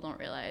expensive. People don't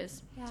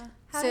realize. Yeah.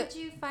 How So- did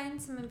you find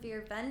some of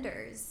your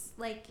vendors,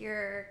 like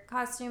your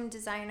costume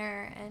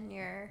designer and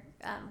your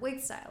wig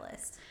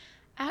stylist?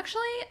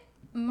 Actually,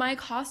 my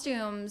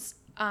costumes,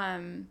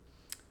 I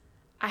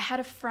had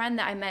a friend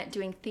that I met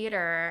doing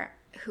theater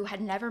who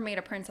had never made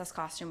a princess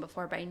costume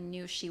before, but I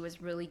knew she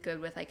was really good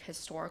with like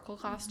historical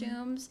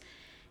costumes.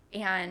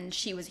 And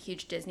she was a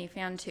huge Disney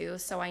fan too.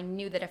 So I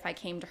knew that if I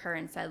came to her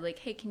and said like,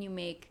 hey, can you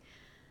make,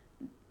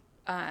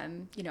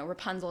 you know,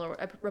 Rapunzel?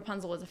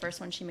 Rapunzel was the first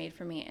one she made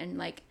for me. And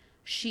like,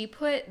 she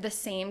put the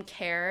same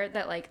care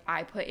that like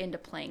I put into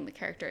playing the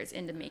characters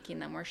into making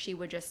them, where she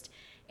would just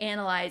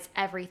analyze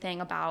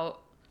everything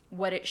about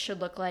what it should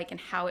look like and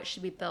how it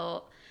should be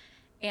built.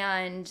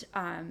 And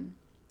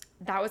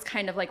that was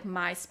kind of like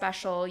my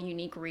special,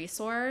 unique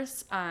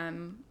resource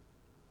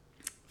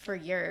for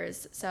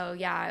years. So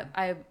yeah,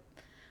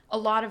 a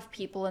lot of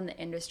people in the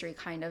industry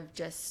kind of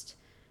just,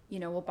 you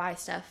know, will buy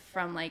stuff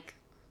from like,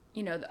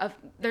 you know,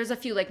 there's a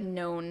few like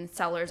known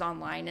sellers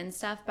online and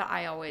stuff, but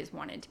I always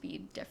wanted to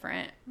be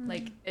different.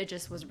 Like it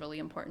just was really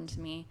important to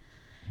me.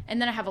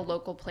 And then I have a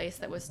local place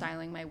that was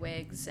styling my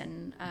wigs,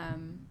 and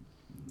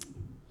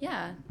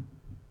yeah,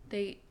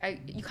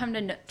 you come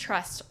to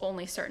trust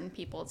only certain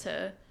people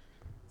to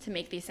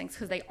make these things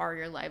because they are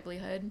your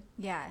livelihood.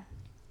 Yeah.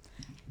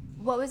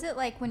 What was it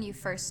like when you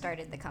first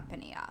started the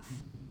company off?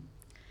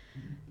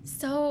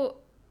 So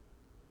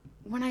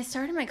when I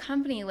started my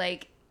company,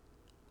 like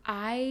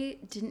I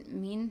didn't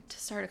mean to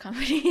start a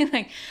company.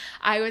 Like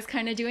I was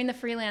kind of doing the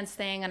freelance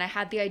thing, and I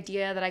had the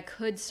idea that I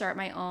could start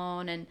my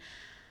own, and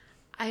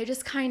I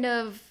just kind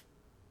of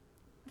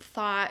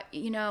thought,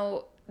 you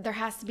know, there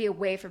has to be a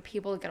way for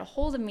people to get a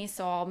hold of me,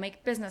 so I'll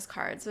make business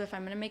cards. So if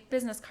I'm going to make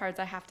business cards,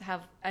 I have to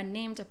have a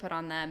name to put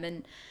on them,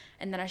 and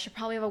then I should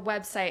probably have a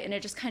website. And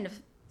it just kind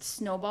of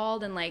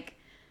snowballed, and like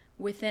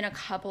within a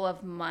couple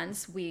of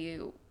months we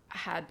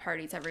had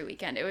parties every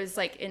weekend. It was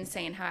like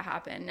insane how it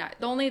happened.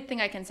 The only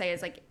thing I can say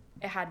is like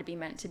it had to be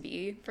meant to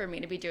be for me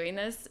to be doing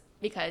this,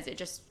 because it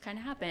just kind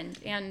of happened.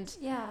 And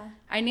Yeah.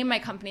 I named my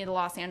company the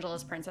Los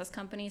Angeles Princess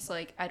Company, so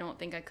like I don't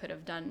think I could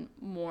have done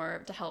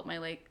more to help my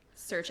like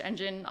search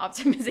engine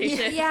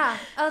optimization. Yeah.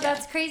 Oh,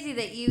 that's crazy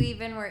that you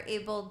even were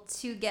able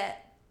to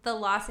get the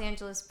Los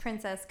Angeles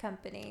Princess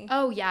Company.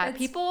 Oh yeah, That's-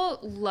 people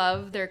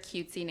love their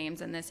cutesy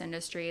names in this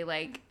industry.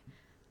 Like,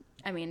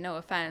 I mean, no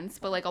offense,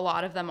 but like a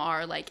lot of them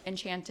are like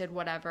Enchanted,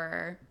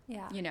 whatever.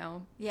 Yeah. You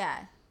know.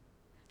 Yeah.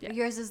 Yeah.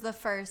 Yours is the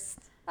first.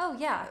 Oh,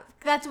 yeah.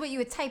 That's what you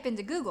would type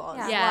into Google.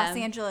 Yeah. Yeah. Los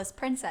Angeles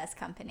Princess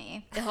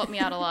Company. It helped me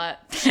out a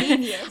lot.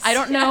 Genius. I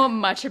don't know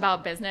much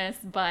about business,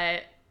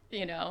 but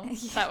you know,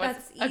 that was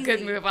That's a good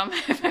easy. move on my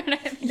part. I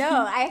think. No,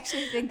 I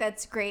actually think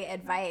that's great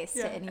advice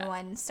Yeah. to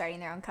anyone starting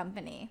their own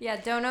company. Yeah,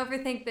 don't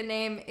overthink the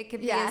name. It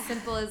could be Yeah. as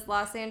simple as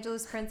Los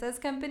Angeles Princess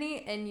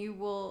Company, and you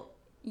will.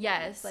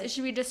 Yes, Like- it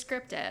should be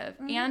descriptive,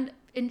 and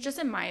just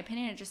in my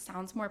opinion, it just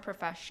sounds more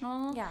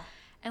professional. Yeah.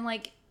 And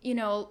like, you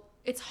know,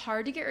 it's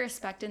hard to get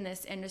respect in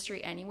this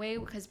industry anyway,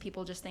 because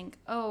people just think,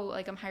 oh,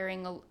 like I'm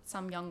hiring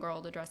some young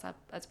girl to dress up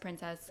as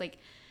princess. Like,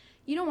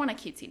 you don't want a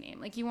cutesy name.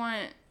 Like, you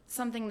want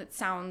something that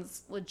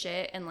sounds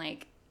legit and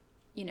like,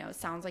 you know,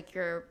 sounds like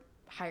you're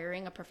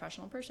hiring a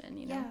professional person,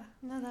 you know? Yeah.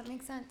 No, that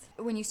makes sense.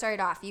 When you started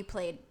off, you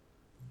played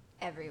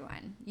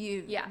everyone.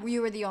 You Yeah.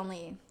 You were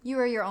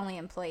your only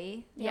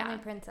employee. The Yeah. only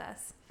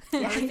princess.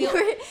 Yeah,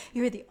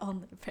 you were the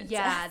only princess.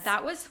 Yeah,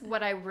 that was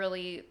what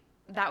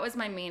that was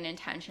my main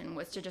intention,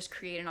 was to just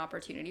create an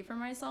opportunity for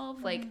myself.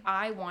 Like,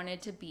 I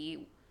wanted to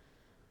be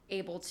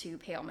able to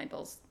pay all my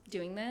bills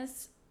doing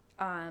this.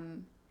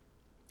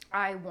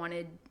 I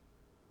wanted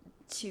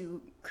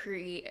to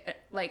create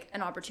like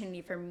an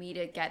opportunity for me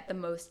to get the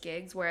most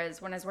gigs,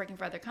 whereas when I was working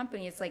for other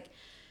companies, like,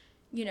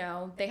 you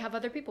know, they have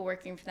other people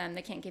working for them,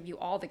 they can't give you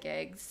all the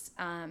gigs.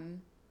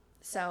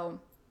 So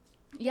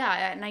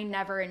yeah, and I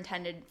never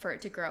intended for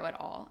it to grow at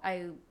all.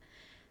 And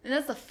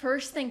that's the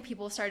first thing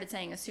people started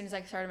saying as soon as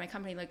I started my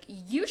company, like,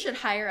 you should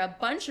hire a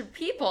bunch of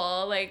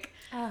people. Like,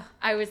 Oh.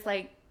 I was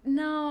like,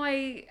 no,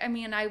 I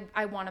mean,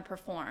 I want to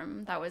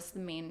perform. That was the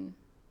main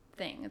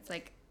thing. It's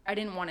like, I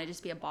didn't want to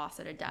just be a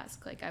boss at a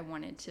desk. Like, I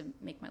wanted to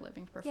make my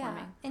living performing.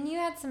 Yeah, and you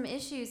had some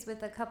issues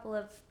with a couple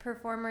of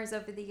performers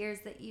over the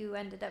years that you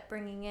ended up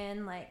bringing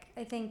in. Like,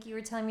 I think you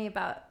were telling me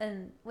about,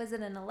 was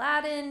it an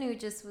Aladdin who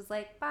just was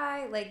like,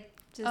 bye?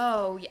 Like, just...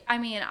 Oh, yeah. I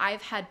mean,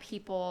 I've had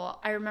people,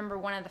 I remember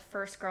one of the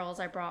first girls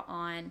I brought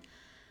on,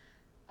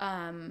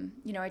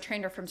 you know, I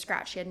trained her from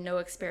scratch. She had no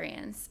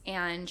experience,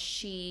 and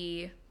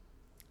she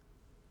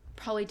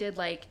probably did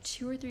like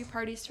 2 or 3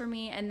 parties for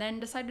me and then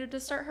decided to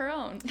start her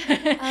own. She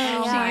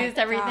used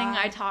everything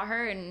I taught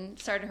her and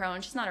started her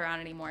own. She's not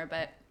around anymore,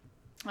 but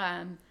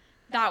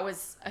that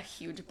was a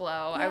huge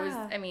blow.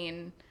 Yeah. I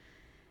mean,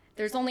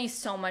 there's only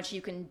so much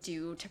you can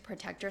do to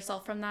protect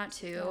yourself from that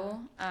too.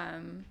 Yeah.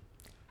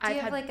 Do you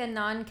have like a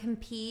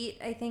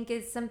non-compete, I think,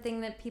 is something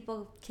that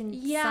people can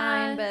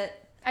sign, but...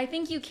 I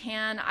think you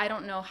can. I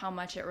don't know how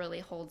much it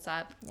really holds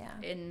up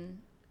in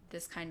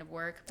this kind of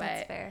work, but...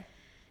 That's fair.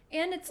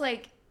 And it's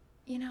like,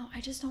 you know,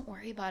 I just don't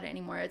worry about it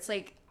anymore. It's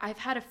like, I've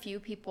had a few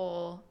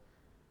people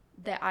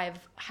that I've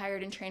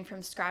hired and trained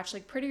from scratch.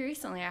 Like, pretty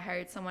recently, I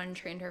hired someone and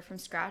trained her from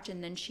scratch,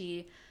 and then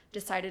she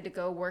decided to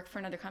go work for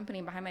another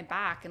company behind my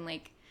back. And,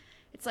 like,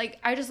 it's like,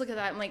 I just look at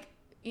that and, like,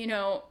 you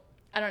know,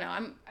 I don't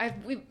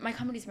know. My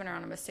company's been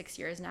around almost 6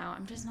 years now.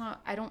 I'm just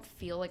not, I don't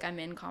feel like I'm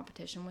in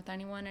competition with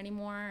anyone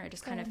anymore. I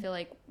just kind of feel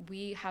like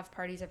we have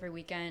parties every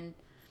weekend.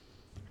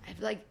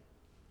 I've, like,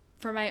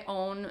 for my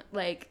own,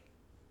 like,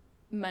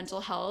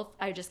 mental health,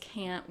 I just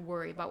can't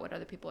worry about what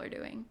other people are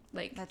doing.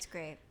 Like, that's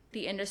great.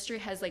 The industry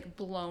has like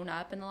blown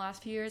up in the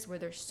last few years where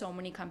there's so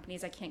many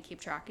companies I can't keep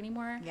track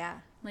anymore. Yeah.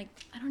 Like,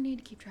 I don't need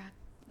to keep track.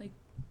 Like,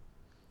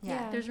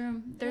 yeah, there's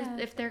room.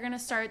 If they're gonna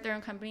start their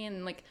own company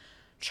and like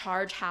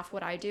charge half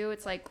what I do,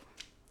 it's like,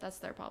 that's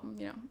their problem,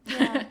 you know.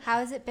 Yeah. How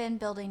has it been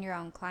building your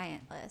own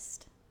client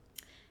list?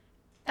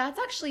 That's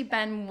actually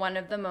been one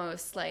of the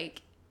most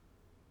like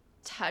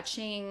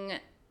touching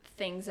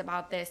things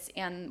about this,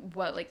 and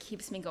what like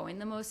keeps me going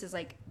the most is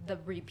like the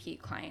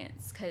repeat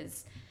clients,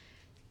 because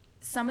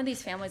some of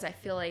these families, I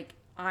feel like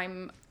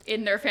I'm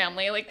in their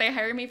family. Like, they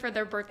hire me for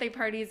their birthday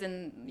parties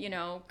and, you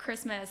know,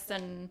 Christmas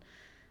and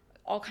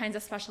all kinds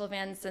of special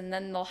events, and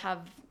then they'll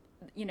have,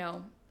 you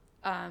know,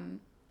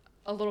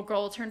 a little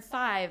girl will turn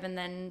 5, and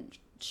then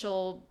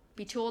she'll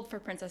be too old for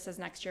princesses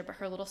next year, but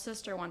her little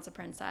sister wants a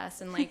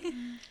princess. And like,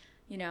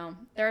 you know,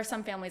 there are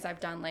some families I've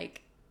done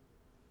like,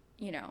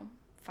 you know,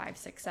 5,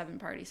 6, 7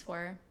 parties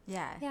for.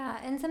 Yeah,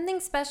 and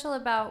something special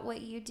about what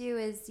you do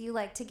is you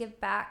like to give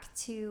back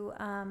to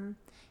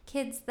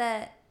kids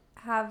that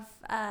have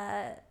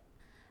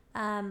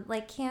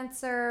like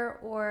cancer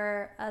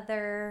or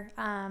other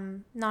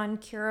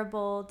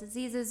non-curable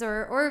diseases,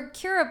 or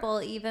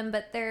curable even,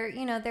 but they're,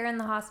 you know, they're in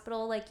the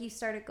hospital. Like, you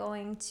started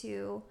going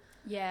to...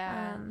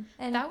 and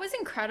that was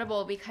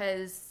incredible,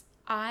 because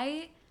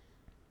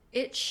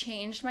it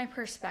changed my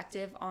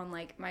perspective on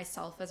like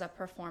myself as a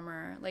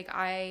performer. Like,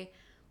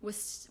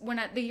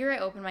 the year I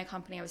opened my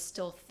company, I was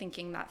still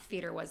thinking that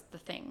theater was the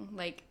thing,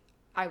 like,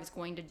 I was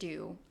going to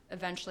do.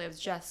 Eventually,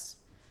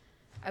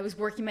 I was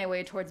working my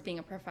way towards being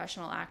a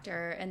professional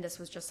actor, and this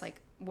was just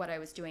like what I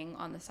was doing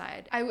on the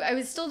side. I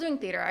was still doing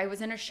theater. I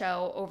was in a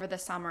show over the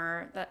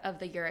summer of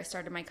the year I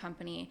started my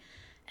company,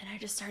 and I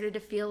just started to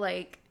feel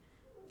like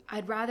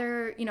I'd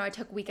rather, you know, I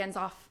took weekends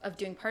off of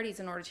doing parties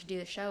in order to do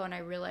the show, and I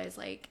realized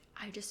like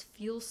I just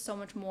feel so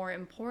much more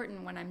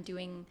important when I'm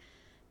doing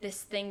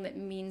this thing that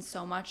means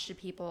so much to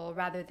people,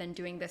 rather than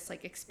doing this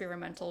like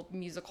experimental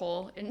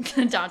musical in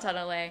downtown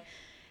LA.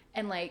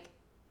 And like,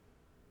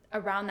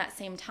 around that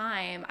same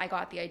time, I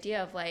got the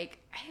idea of like,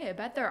 hey, I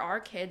bet there are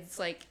kids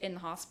like in the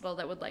hospital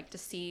that would like to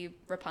see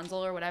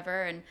Rapunzel or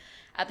whatever. And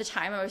at the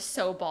time, I was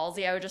so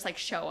ballsy. I would just like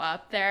show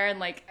up there, and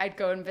like I'd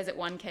go and visit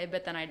one kid,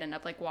 but then I'd end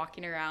up like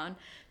walking around.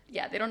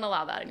 Yeah, they don't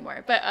allow that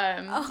anymore. But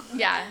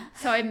yeah,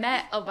 so I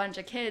met a bunch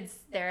of kids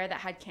there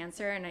that had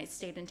cancer, and I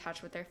stayed in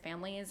touch with their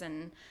families,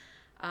 and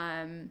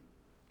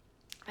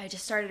I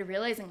just started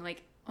realizing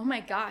like, oh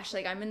my gosh,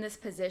 like I'm in this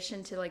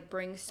position to like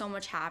bring so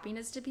much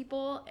happiness to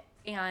people.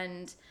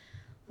 And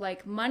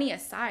like, money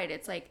aside,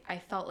 it's like I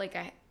felt like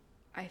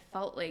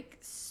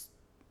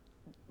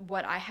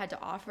what I had to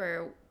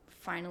offer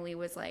finally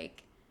was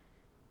like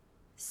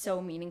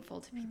so meaningful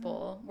to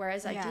people,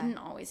 whereas I didn't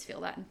always feel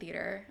that in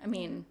theater. I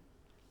mean,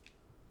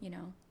 you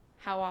know,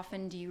 how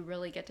often do you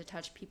really get to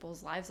touch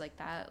people's lives like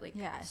that, like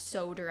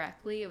so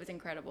directly? It was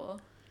incredible.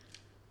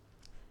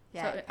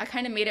 So I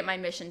kind of made it my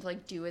mission to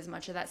like do as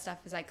much of that stuff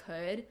as I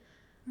could,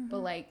 but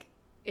like,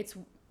 it's,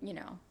 you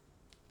know,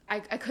 I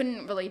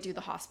couldn't really do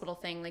the hospital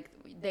thing. Like,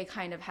 they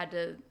kind of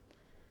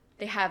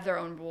they have their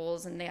own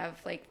rules, and they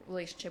have like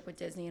relationship with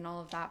Disney and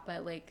all of that.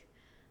 But like,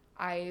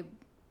 I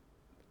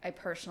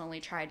personally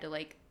tried to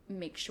like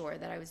make sure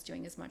that I was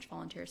doing as much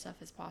volunteer stuff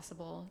as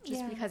possible,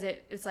 just because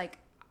it's like,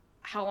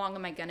 how long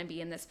am I going to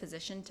be in this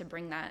position to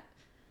bring that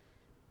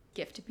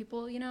gift to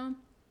people, you know?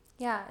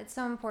 Yeah, it's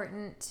so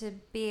important to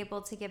be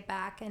able to give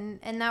back. And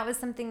that was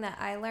something that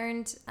I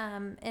learned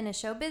in a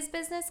showbiz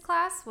business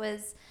class,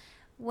 was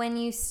when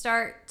you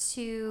start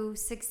to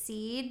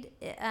succeed,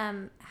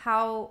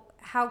 how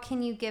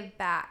can you give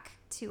back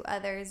to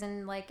others,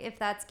 and like if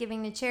that's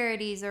giving to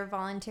charities or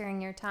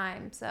volunteering your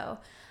time. So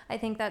I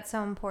think that's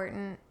so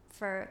important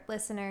for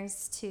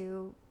listeners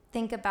to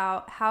think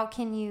about, how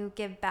can you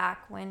give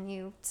back when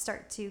you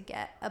start to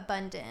get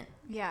abundant.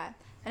 Yeah.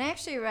 And I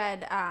actually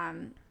read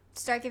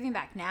start giving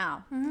back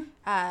now.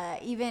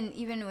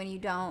 Even when you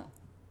don't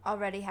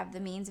already have the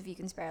means, if you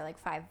can spare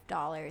like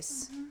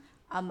 $5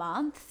 a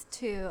month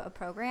to a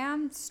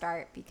program,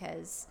 start,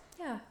 because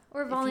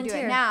or if volunteer.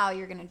 you do it now,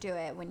 you're going to do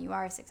it when you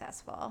are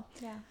successful.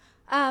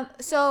 Yeah.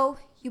 So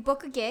you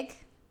book a gig.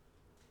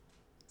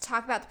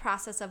 Talk about the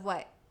process of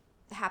what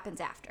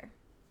happens after.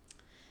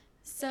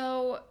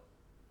 So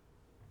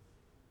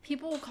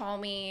people will call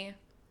me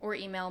or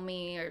email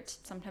me or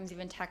sometimes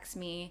even text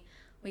me.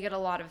 We get a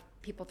lot of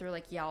people through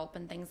like Yelp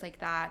and things like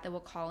that will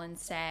call and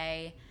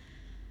say,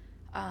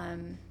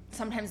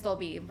 sometimes they'll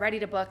be ready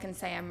to book and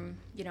say,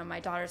 my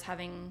daughter's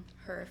having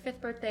her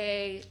 5th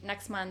birthday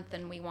next month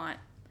and we want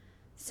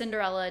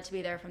Cinderella to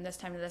be there from this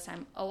time to this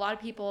time. A lot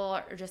of people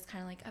are just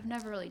kind of like, I've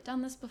never really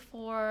done this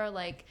before.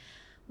 Like,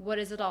 what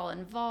does it all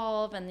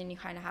involve? And then you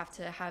kind of have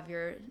to have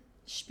your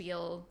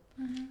spiel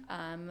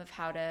of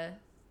how to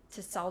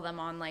sell them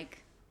on,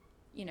 like,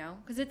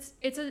 because it's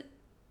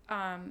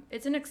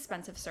an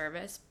expensive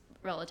service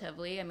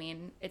relatively. I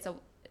mean,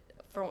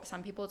 for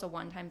some people it's a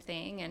one-time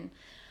thing,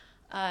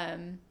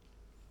 and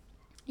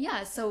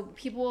so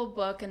people will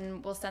book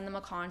and we'll send them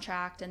a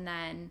contract and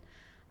then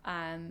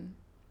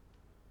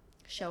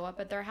show up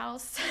at their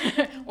house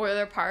or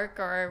their park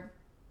or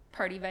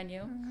party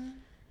venue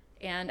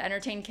and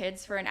entertain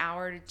kids for an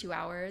hour to 2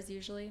 hours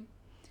usually.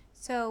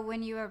 So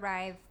when you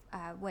arrive,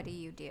 what do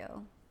you do?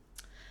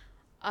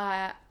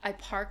 I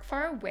park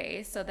far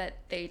away so that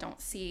they don't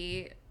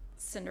see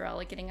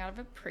Cinderella getting out of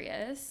a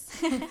Prius.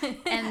 And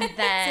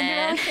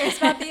then Cinderella cares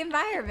about the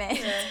environment.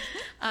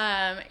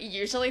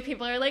 Usually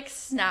people are like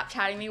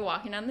Snapchatting me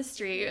walking down the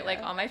street, like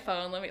on my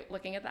phone,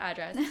 looking at the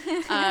address.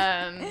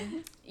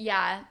 And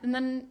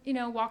then,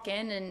 walk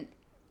in, and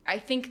I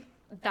think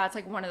that's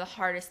like one of the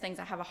hardest things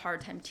I have a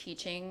hard time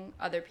teaching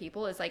other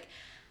people is like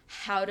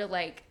how to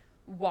like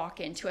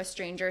walk into a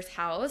stranger's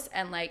house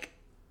and like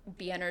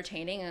be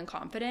entertaining and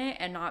confident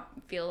and not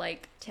feel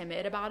like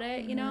timid about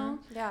it,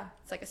 Yeah.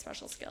 It's like a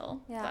special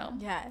skill. Yeah. So.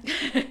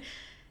 Yeah.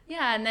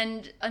 Yeah, and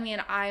then, I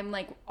mean, I'm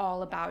like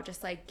all about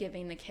just like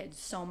giving the kids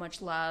so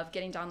much love,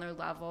 getting down their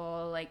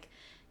level, like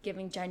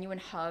giving genuine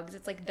hugs.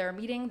 It's like they're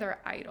meeting their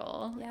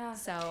idol. Yeah.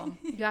 So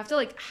you have to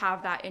like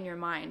have that in your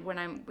mind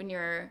when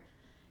you're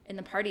in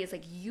the party. It's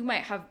like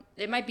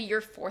it might be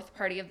your 4th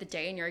party of the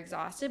day and you're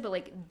exhausted, but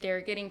like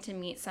they're getting to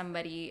meet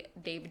somebody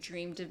they've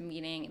dreamed of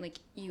meeting. Like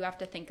you have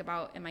to think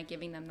about, am I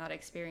giving them that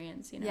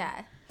experience?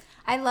 Yeah.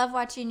 I love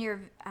watching your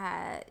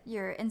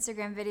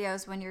Instagram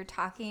videos when you're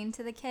talking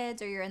to the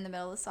kids or you're in the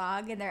middle of the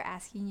song and they're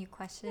asking you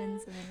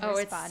questions and then you're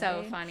responding.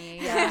 It's so funny.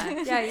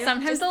 Yeah. Yeah.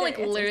 Sometimes they'll like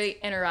literally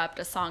interrupt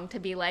a song to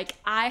be like,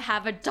 I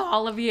have a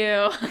doll of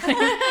you.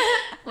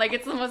 Like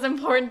it's the most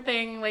important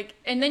thing. Like,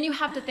 and then you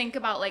have to think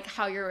about like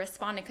how you're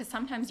responding, because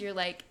sometimes you're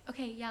like,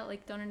 okay, yeah,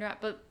 like don't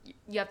interrupt, but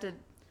you have to,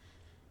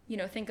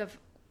 think of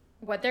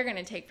what they're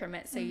gonna take from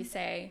it. So you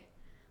say,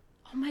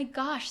 oh my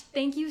gosh,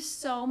 thank you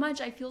so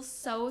much. I feel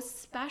so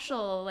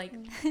special. Like,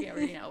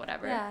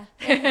 whatever. Yeah.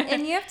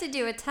 And you have to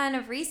do a ton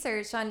of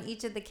research on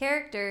each of the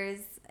characters.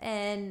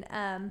 And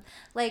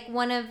like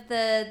one of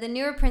the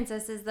newer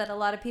princesses that a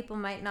lot of people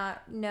might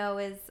not know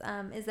is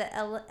it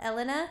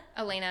Elena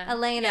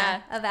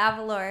Yeah. of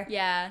Avalor.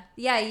 Yeah.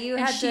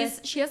 Yeah,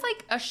 she has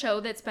like a show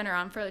that's been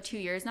around for like 2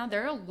 years now.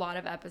 There are a lot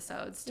of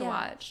episodes to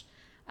watch.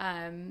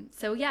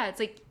 So yeah,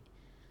 it's like,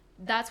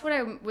 that's what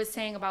I was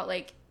saying about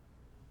like,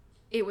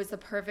 it was the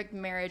perfect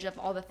marriage of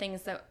all the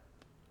things that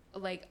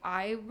like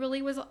I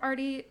really was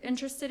already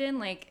interested in.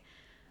 Like,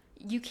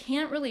 you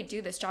can't really do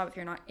this job if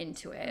you're not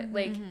into it.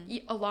 Like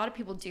a lot of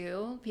people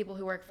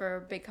who work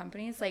for big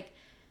companies, like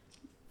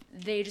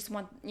they just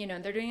want,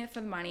 they're doing it for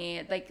the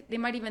money. Like they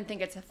might even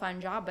think it's a fun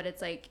job, but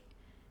it's like,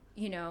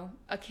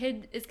 a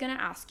kid is going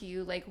to ask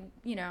you, like,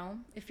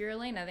 if you're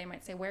Elena, they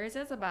might say, where is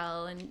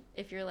Isabel? And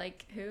if you're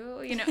like,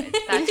 who,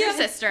 that's your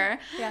sister.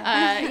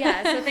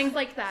 So things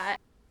like that.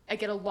 I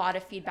get a lot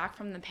of feedback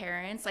from the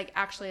parents, like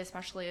actually,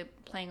 especially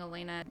playing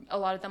Elena. A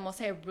lot of them will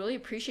say, I really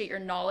appreciate your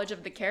knowledge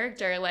of the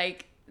character.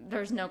 Like,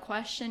 there's no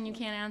question you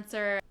can't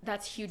answer.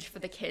 That's huge for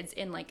the kids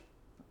in like,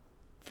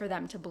 for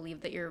them to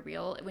believe that you're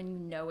real when you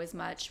know as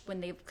much,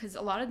 because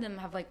a lot of them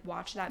have like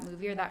watched that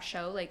movie or that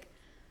show like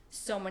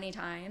so many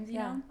times, you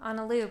know? On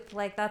a loop.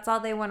 Like that's all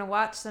they want to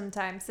watch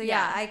sometimes. So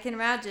yeah, I can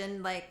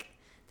imagine like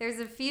there's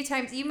a few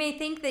times you may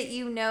think that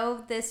you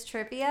know this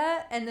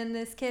trivia, and then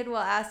this kid will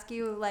ask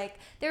you, like,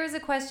 there was a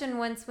question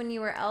once when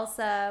you were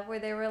Elsa where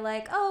they were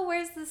like, oh,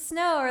 where's the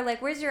snow? Or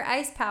like, where's your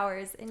ice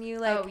powers? And you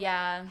like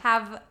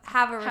have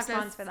a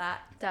response for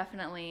that.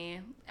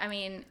 Definitely. I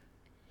mean,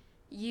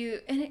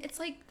 and it's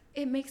like,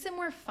 it makes it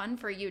more fun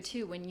for you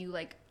too when you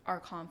like are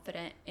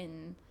confident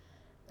in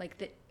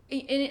like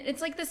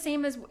it's like the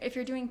same as if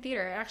you're doing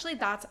theater. Actually,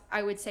 that's,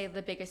 I would say,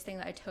 the biggest thing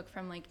that I took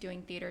from like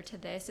doing theater to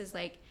this is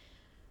like,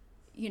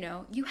 you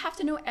know, you have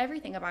to know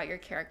everything about your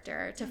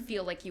character to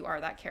feel like you are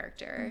that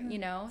character, you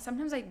know?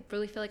 Sometimes I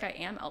really feel like I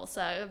am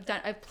Elsa.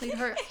 I've played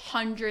her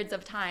hundreds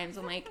of times.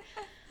 I'm like,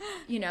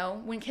 you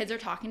know, when kids are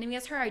talking to me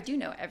as her, I do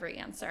know every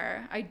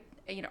answer. I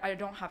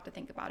don't have to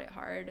think about it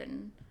hard,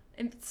 and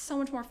it's so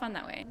much more fun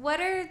that way. What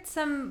are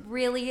some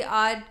really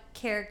odd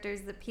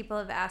characters that people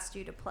have asked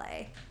you to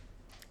play?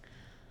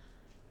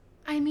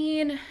 I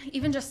mean,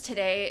 even just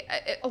today,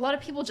 a lot of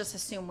people just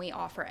assume we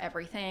offer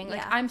everything. Like,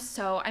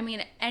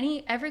 Yeah.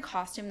 every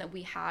costume that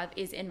we have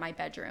is in my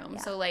bedroom.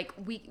 Yeah. So, like,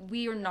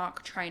 we are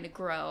not trying to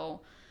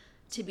grow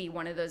to be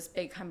one of those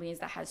big companies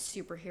that has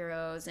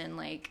superheroes and,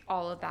 like,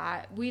 all of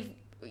that. We've,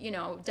 you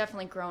know,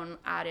 definitely grown,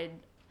 added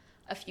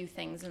a few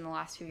things in the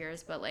last few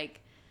years, but, like,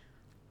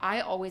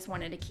 I always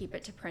wanted to keep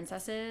it to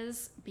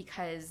princesses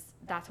because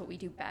that's what we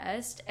do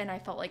best. And I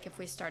felt like if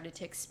we started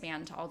to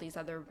expand to all these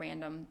other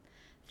random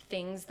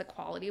things, the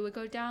quality would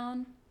go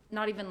down.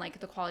 Not even like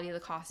the quality of the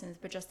costumes,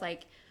 but just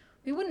like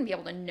we wouldn't be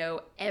able to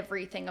know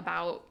everything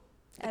about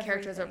the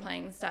characters we're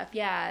playing and stuff.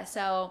 Yeah.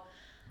 So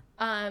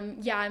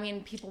I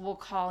mean, people will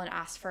call and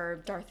ask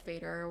for Darth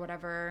Vader or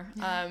whatever.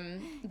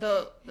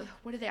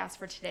 What did they ask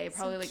for today?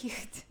 Probably So like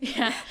cute.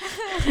 Yeah.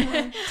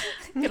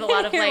 Get a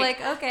lot of You're like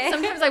okay.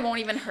 Sometimes I won't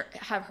even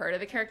have heard of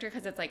the character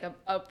because it's like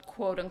a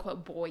quote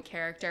unquote boy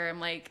character.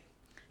 I'm like,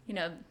 you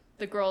know,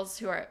 the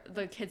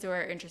kids who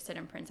are interested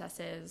in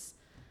princesses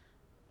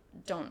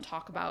don't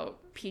talk about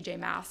PJ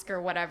Masks or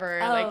whatever.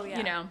 Oh, like, yeah.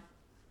 you know.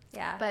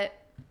 Yeah. But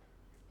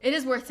it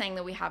is worth saying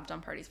that we have done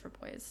parties for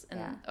boys, and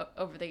Yeah.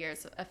 over the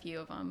years, a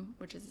few of them,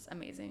 which is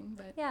amazing.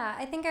 But Yeah,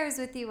 I think I was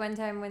with you one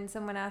time when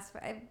someone asked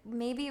for,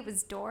 maybe it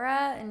was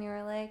Dora, and you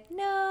were like,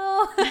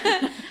 no,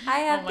 I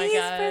have Oh my these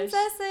gosh.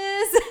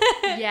 princesses.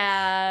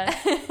 Yeah,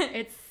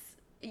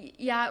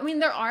 I mean,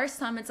 there are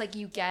some, it's like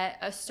you get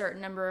a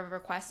certain number of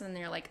requests, and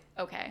then you're like,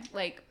 okay,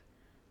 like,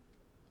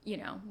 you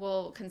know,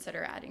 we'll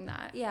consider adding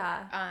that.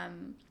 Yeah.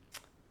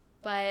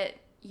 But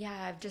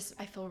yeah,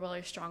 I feel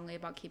really strongly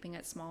about keeping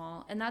it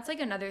small. And that's like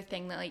another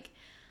thing that like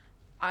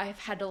I've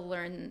had to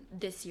learn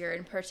this year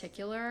in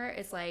particular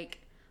is like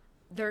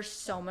there's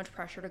so much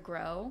pressure to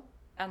grow.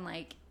 And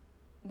like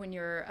when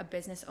you're a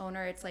business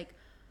owner, it's like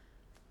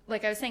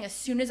I was saying, as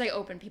soon as I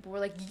opened, people were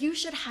like, you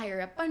should hire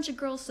a bunch of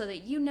girls so that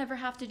you never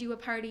have to do a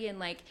party, and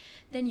like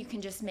then you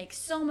can just make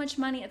so much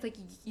money. It's like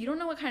you don't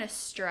know what kind of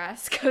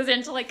stress goes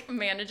into like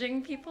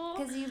managing people.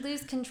 Because you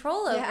lose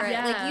control over it.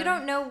 Yeah. Like, you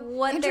don't know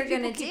what they're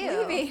going to People do.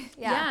 keep leaving.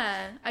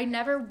 Yeah. I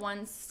never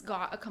once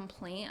got a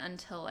complaint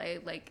until I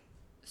like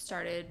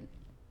started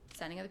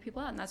sending other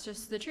people out, and that's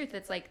just the truth.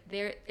 It's like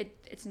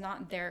it's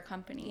not their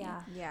company.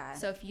 Yeah.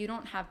 So if you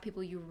don't have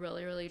people you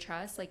really, really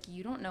trust, like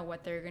you don't know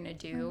what they're gonna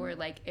do, or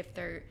like if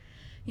they're,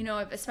 you know,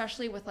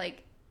 especially with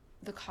like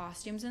the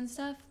costumes and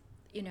stuff,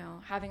 you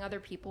know, having other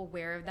people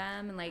wear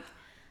them, and like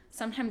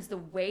sometimes the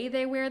way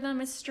they wear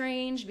them is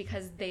strange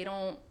because they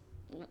don't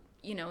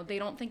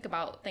think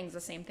about things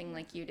the same thing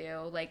like you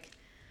do. Like,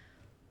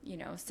 you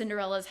know,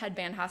 Cinderella's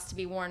headband has to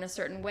be worn a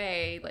certain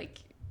way, like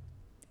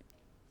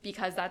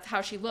because that's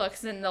how she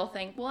looks, and they'll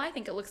think, well, I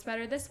think it looks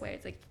better this way.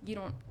 It's like you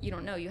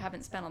don't know. You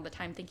haven't spent all the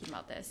time thinking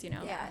about this, you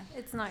know. Yeah,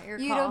 it's not your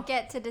You call. don't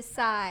get to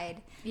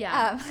decide.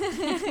 Yeah.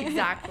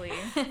 Exactly.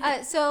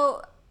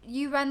 So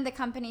you run the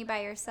company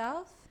by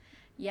yourself?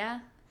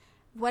 Yeah.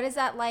 What is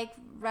that like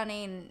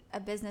running a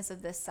business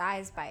of this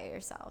size by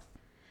yourself?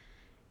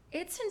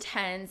 It's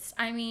intense.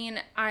 I mean,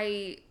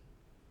 I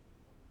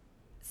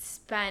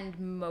spend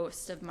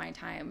most of my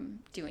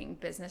time doing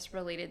business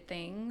related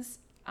things,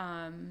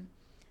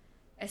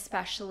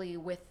 especially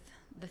with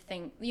the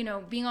thing, you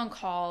know, being on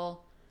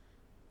call,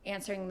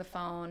 answering the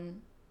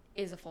phone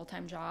is a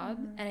full-time job.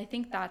 And I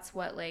think that's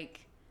what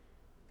like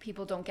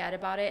people don't get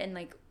about it. And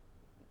like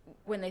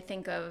when they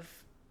think of,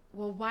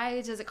 well,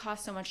 why does it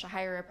cost so much to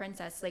hire a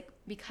princess? Like,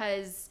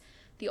 because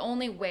the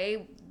only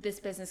way this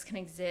business can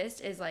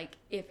exist is like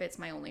if it's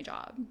my only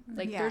job.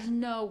 Like there's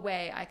no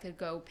way I could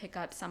go pick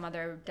up some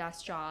other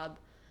desk job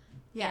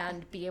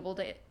and be able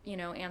to, you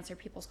know, answer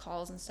people's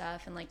calls and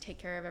stuff and like take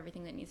care of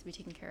everything that needs to be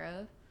taken care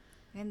of.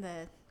 And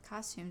the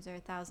costumes are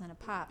 $1,000 a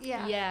pop.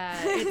 Yeah,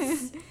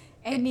 it's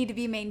And need to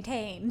be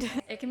maintained.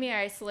 it can be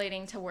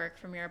isolating to work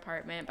from your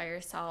apartment by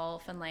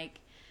yourself, and like,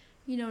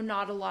 you know,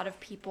 not a lot of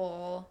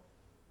people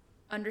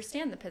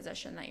understand the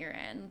position that you're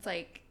in. It's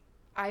like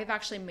I've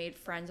actually made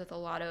friends with a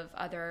lot of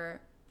other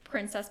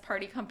princess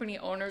party company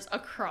owners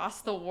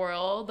across the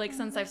world, like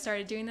since I've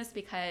started doing this,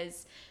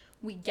 because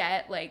we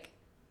get like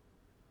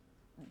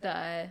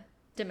the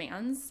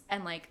demands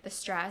and like the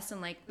stress,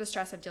 and like the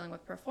stress of dealing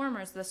with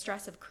performers, the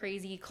stress of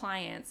crazy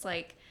clients,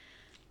 like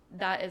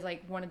that is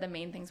like one of the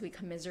main things we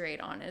commiserate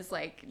on, is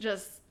like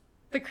just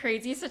the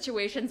crazy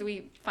situations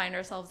we find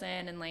ourselves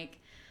in. And like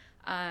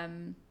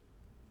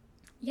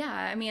yeah,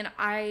 I mean,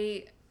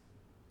 I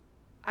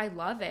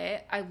love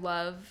it. I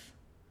love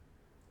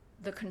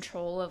the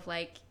control of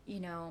like, you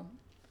know,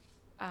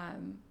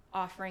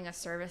 offering a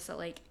service that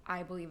like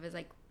I believe is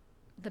like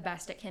the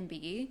best it can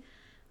be.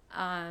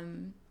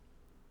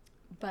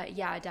 But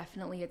yeah,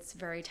 definitely it's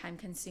very time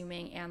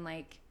consuming, and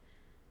like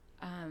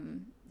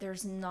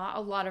there's not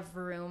a lot of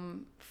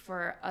room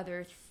for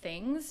other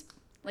things.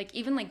 Like,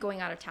 even like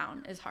going out of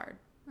town is hard.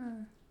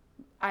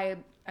 I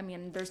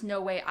mean, there's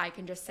no way I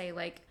can just say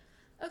like,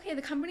 okay,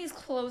 the company's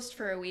closed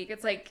for a week.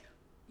 It's like,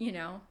 you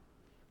know,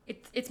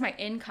 it's my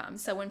income.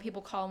 So when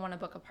people call and want to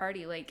book a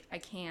party, like, I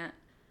can't.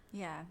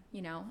 Yeah.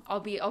 You know,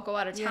 I'll go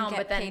out of You town, don't get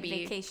but then paid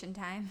be vacation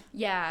time.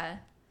 Yeah.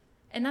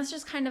 And that's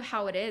just kind of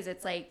how it is.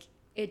 It's like,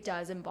 it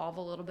does involve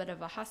a little bit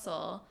of a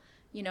hustle.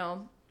 You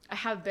know, I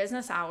have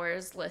business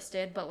hours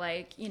listed, but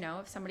like, you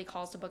know, if somebody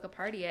calls to book a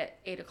party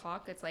at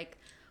 8:00, it's like,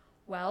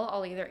 well,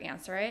 I'll either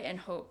answer it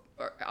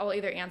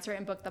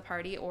and book the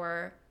party,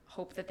 or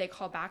hope that they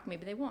call back.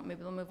 Maybe they won't.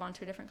 Maybe they'll move on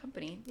to a different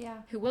company.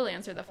 Yeah. Who will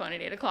answer the phone at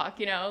 8:00,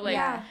 you know? Like,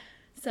 Yeah.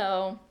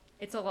 So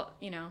it's a lot,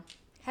 you know.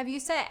 Have you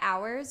set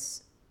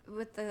hours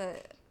with the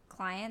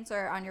clients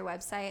or on your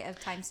website of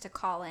times to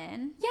call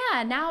in?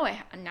 Yeah, now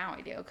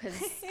I do, because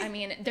I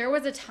mean, there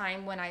was a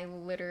time when I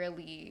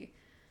literally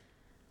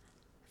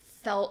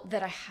felt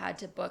that I had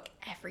to book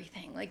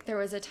everything. Like, there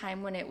was a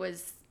time when it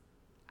was,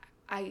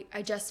 I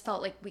just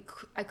felt like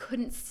I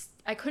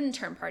couldn't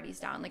turn parties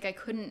down. Like, I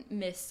couldn't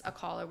miss a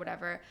call or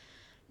whatever.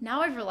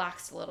 Now I've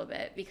relaxed a little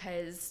bit,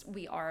 because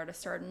we are at a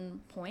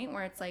certain point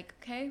where it's like,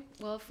 okay,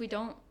 well, if we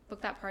don't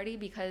book that party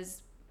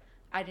because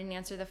I didn't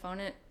answer the phone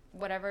at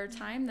whatever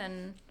time,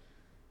 then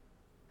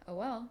oh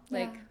well.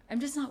 Like, I'm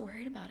just not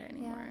worried about it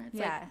anymore. It's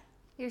like,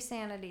 Your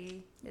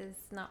sanity is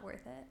not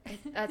worth it.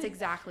 that's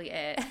exactly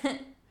it.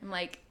 I'm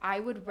like, I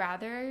would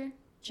rather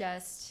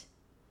just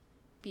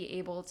be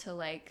able to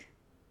like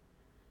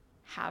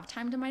have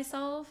time to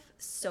myself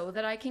so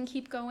that I can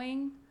keep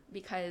going,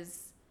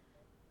 because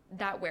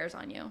that wears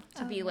on you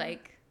to be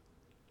like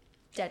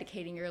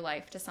dedicating your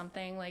life to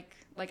something like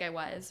I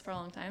was for a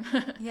long time.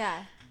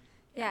 Yeah,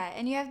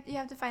 and you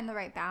have to find the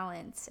right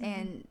balance,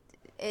 and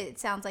it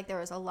sounds like there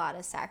was a lot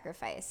of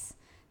sacrifice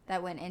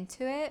that went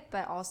into it,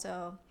 but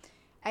also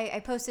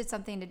I posted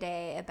something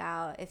today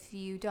about, if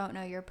you don't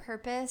know your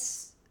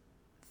purpose,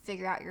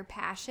 figure out your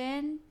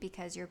passion,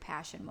 because your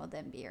passion will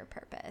then be your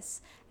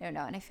purpose. I don't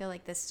know, and I feel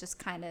like this just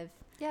kind of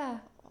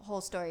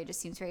whole story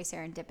just seems very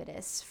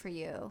serendipitous for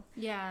you.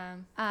 Yeah.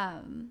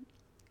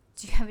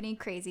 Do you have any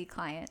crazy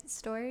client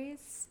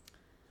stories?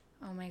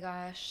 Oh my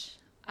gosh.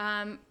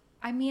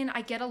 I mean,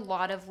 I get a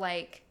lot of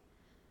like,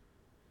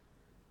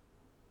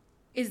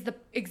 is the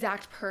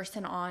exact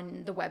person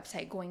on the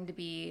website going to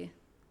be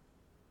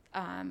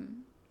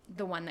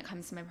the one that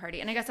comes to my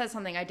party? And I guess that's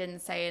something I didn't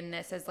say in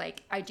this, is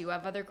like, I do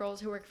have other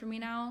girls who work for me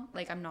now.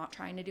 Like, I'm not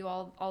trying to do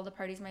all the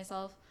parties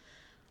myself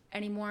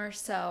anymore.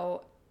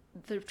 So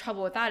the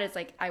trouble with that is,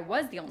 like, I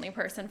was the only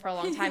person for a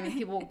long time, and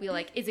people will be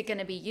like, is it going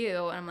to be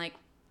you? And I'm like,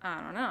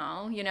 I don't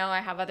know. You know, I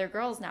have other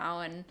girls now,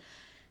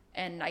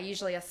 and I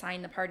usually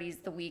assign the parties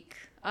the week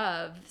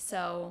of.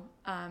 So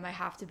I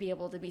have to be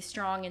able to be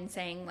strong in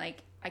saying,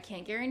 like, I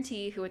can't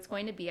guarantee who it's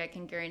going to be. I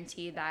can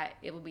guarantee that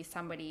it will be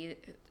somebody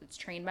that's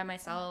trained by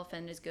myself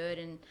and is good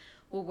and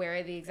will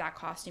wear the exact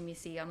costume you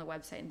see on the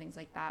website and things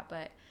like that.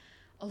 But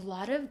a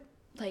lot of,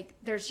 like,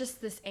 there's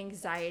just this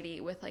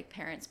anxiety with, like,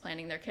 parents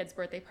planning their kids'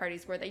 birthday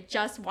parties where they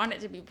just want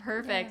it to be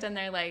perfect, and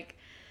they're, like,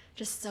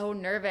 just so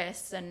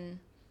nervous. And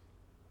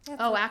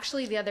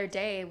actually the other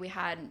day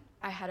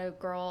I had a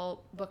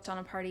girl booked on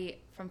a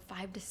party from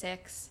 5 to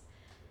 6,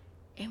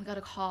 and we got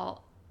a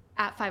call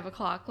at 5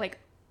 o'clock, like,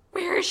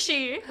 where is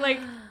she?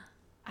 Like,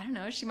 I don't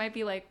know, she might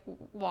be like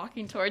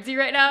walking towards you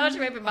right now, she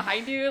might be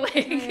behind you,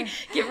 like,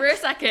 give her a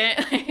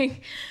second,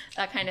 like,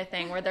 that kind of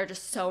thing, where they're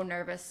just so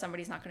nervous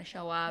somebody's not going to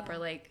show up, or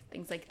like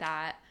things like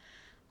that.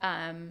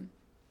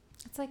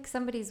 It's like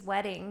somebody's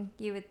wedding,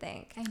 you would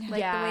think. I know.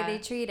 Like, the way they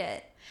treat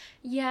it.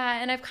 Yeah,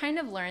 and I've kind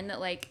of learned that,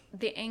 like,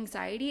 the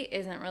anxiety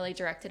isn't really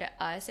directed at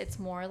us. It's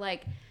more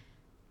like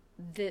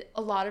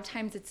a lot of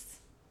times it's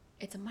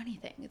a money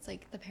thing. It's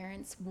like the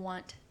parents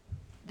want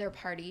their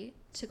party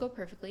to go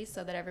perfectly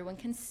so that everyone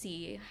can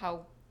see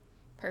how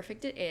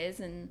perfect it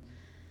is, and,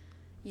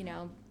 you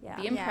know,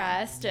 be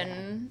impressed.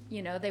 And,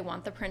 you know, they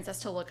want the princess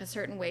to look a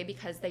certain way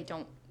because it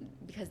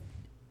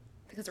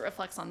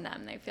reflects on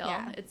them. They feel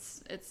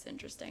it's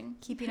interesting.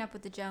 Keeping up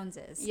with the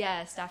Joneses.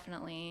 Yes,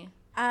 definitely.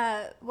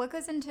 What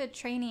goes into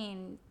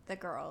training the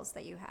girls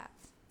that you have?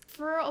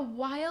 For a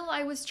while,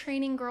 I was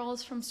training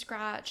girls from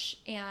scratch,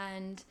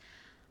 and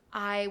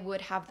I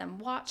would have them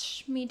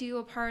watch me do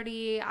a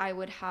party. I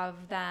would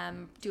have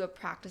them do a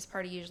practice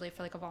party, usually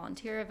for like a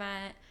volunteer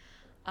event.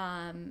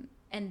 And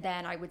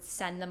then I would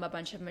send them a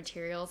bunch of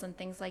materials and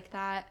things like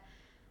that.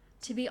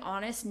 To be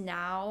honest,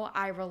 now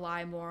I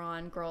rely more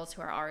on girls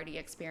who are already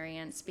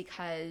experienced,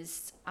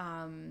 because,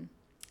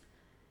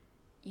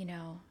 you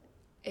know,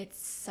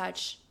 it's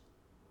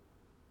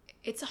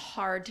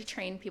hard to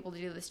train people to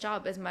do this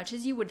job as much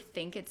as you would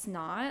think it's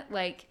not.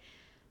 Like,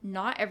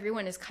 not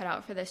everyone is cut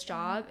out for this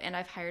job, and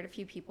I've hired a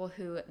few people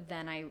who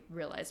then I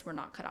realized were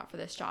not cut out for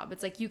this job.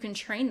 It's like, you can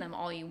train them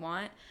all you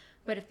want,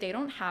 but if they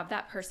don't have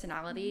that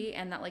personality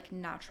and that, like,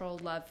 natural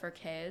love for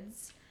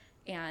kids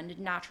and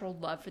natural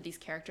love for these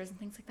characters and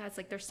things like that, it's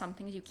like there's some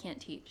things you can't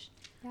teach.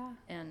 Yeah.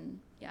 And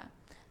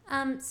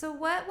So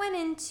what went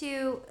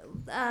into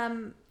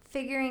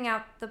figuring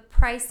out the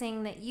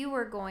pricing that you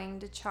were going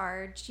to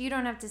charge? You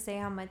don't have to say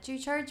how much you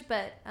charge,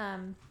 but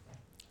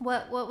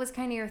what was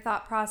kind of your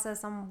thought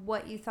process on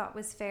what you thought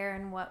was fair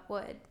and what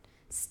would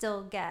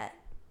still get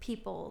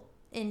people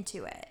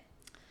into it?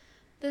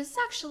 This is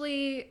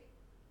actually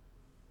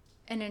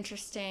an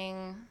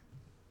interesting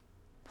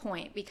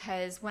point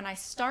because when I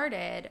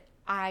started,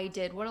 I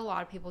did what a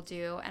lot of people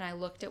do, and I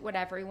looked at what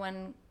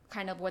everyone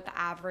kind of what the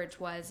average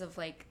was of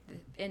like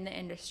in the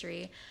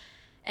industry,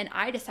 and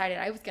I decided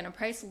I was going to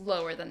price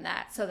lower than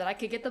that so that I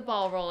could get the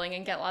ball rolling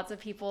and get lots of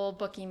people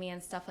booking me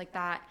and stuff like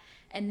that.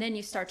 And then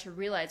you start to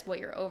realize what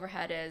your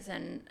overhead is,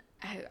 and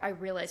I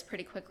realized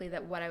pretty quickly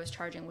that what I was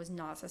charging was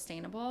not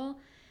sustainable,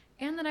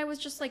 and that I was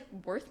just like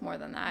worth more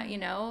than that, you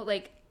know?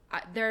 Like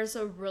there's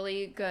a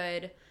really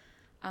good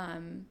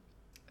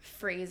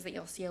phrase that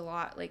you'll see a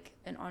lot like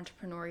in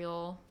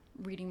entrepreneurial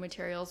reading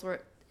materials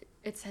where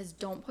it says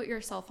don't put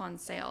yourself on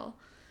sale,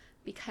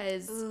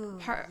 because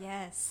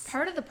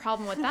part of the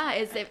problem with that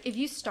is that if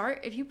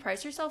you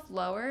price yourself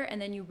lower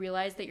and then you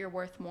realize that you're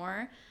worth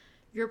more,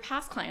 your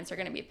past clients are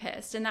going to be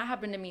pissed. And that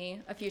happened to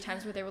me a few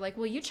times where they were like,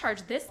 well, you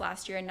charged this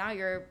last year and now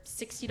you're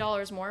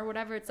 $60 more or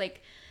whatever. It's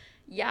like,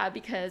 yeah,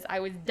 because I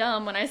was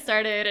dumb when I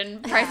started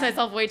and priced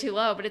myself way too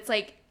low. But it's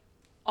like,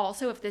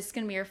 also, if this is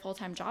going to be your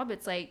full-time job,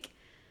 it's like,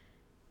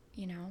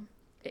 you know,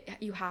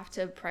 you have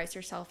to price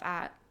yourself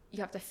you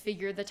have to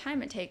figure the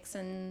time it takes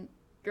and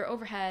your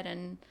overhead.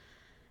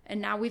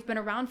 And now we've been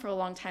around for a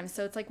long time.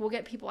 So it's like, we'll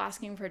get people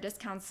asking for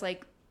discounts.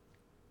 Like,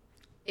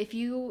 if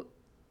you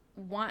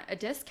want a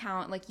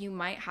discount, like, you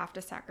might have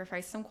to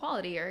sacrifice some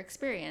quality or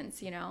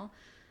experience, you know?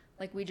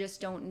 Like, we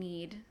just don't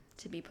need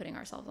to be putting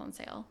ourselves on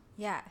sale.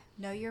 Yeah,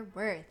 know your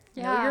worth.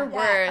 Know your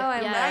worth. Oh,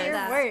 I love your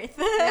that. worth.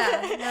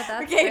 Yeah, no, that's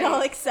we're getting great.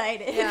 all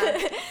excited. Yeah.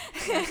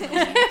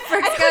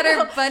 Brooke's got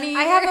her bunny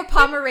I have ear. a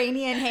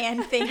Pomeranian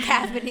hand thing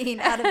happening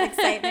out of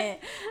excitement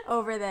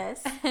over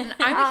this. And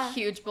I'm a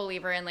huge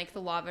believer in like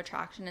the law of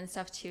attraction and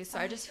stuff too. So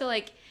I just feel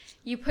like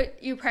you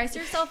price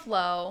yourself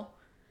low.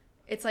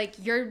 It's like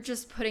you're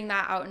just putting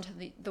that out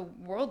into the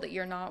world that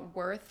you're not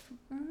worth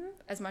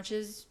as much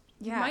as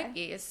you might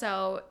be.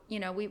 So, you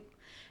know,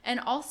 and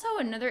also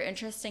another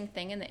interesting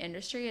thing in the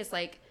industry is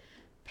like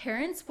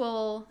parents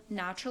will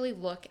naturally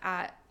look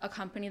at a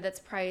company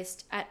that's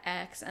priced at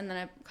X and then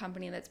a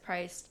company that's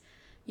priced,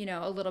 you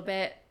know, a little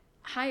bit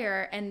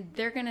higher, and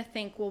they're going to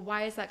think, well,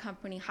 why is that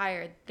company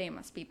higher? They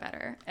must be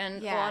better.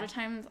 And a lot of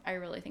times I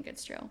really think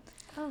it's true.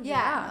 Oh,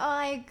 yeah. Oh,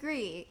 I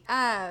agree.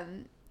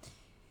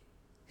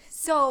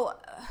 So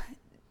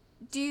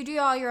do you do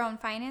all your own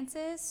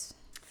finances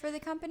for the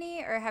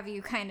company, or have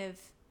you kind of...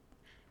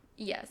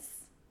 Yes.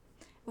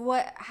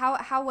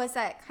 How was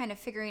that kind of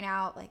figuring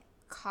out like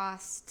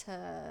cost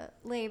to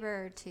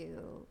labor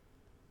to...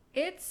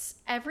 It's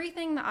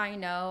everything that I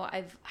know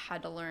I've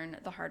had to learn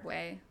the hard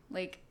way.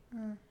 Like,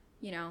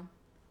 you know,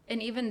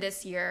 and even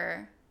this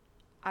year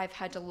I've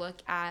had to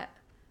look at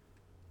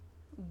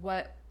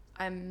what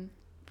I'm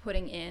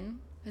putting in.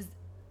 Because,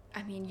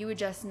 I mean, you would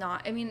just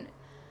not... I mean,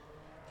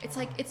 it's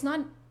like, it's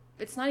not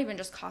even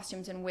just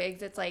costumes and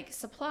wigs. It's like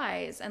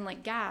supplies and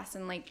like gas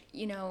and like,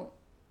 you know...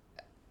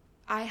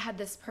 I had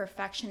this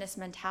perfectionist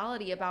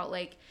mentality about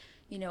like,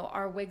 you know,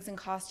 our wigs and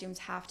costumes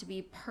have to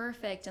be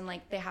perfect and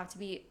like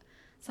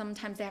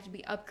sometimes they have to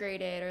be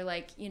upgraded, or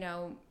like, you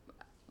know,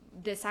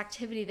 this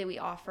activity that we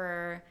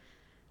offer,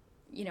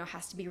 you know,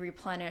 has to be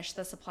replenished,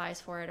 the supplies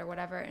for it or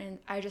whatever. And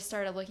I just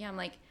started looking, I'm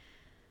like,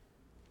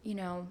 you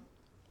know,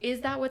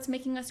 is that what's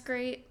making us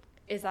great?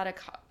 Is that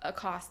a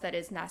cost that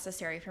is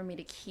necessary for me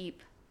to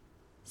keep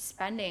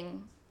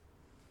spending,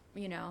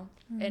 you know?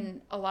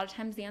 And a lot of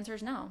times the answer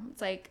is no.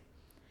 It's like,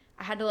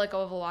 I had to let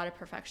go of a lot of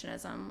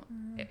perfectionism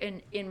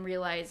in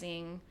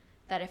realizing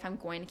that if I'm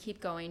going to keep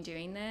going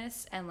doing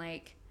this, and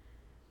like,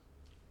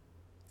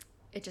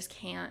 it just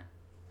can't,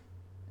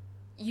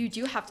 you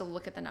do have to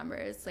look at the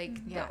numbers.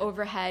 Like the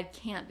overhead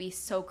can't be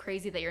so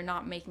crazy that you're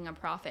not making a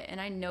profit.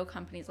 And I know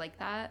companies like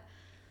that,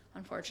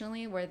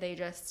 unfortunately, where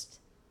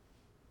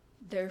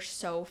they're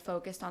so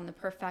focused on the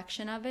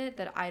perfection of it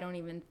that I don't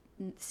even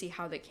see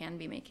how they can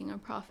be making a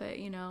profit,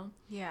 you know?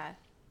 Yeah.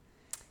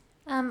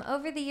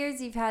 Over the years,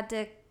 you've had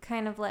to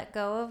kind of let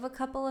go of a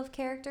couple of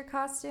character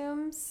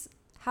costumes.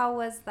 How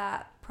was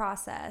that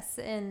process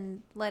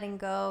in letting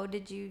go?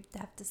 Did you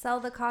have to sell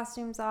the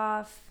costumes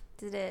off?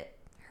 Did it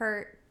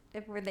hurt?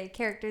 Were they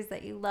characters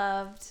that you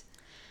loved?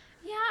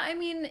 Yeah, I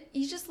mean,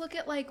 you just look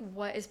at like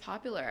what is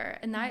popular,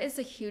 and that is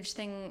a huge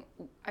thing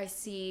I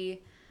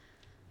see.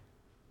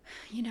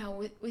 You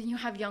know, when you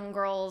have young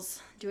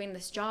girls doing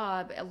this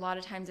job, a lot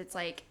of times it's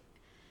like,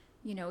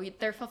 you know,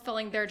 they're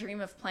fulfilling their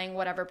dream of playing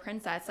whatever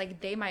princess. Like,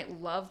 they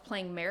might love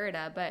playing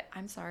Merida, but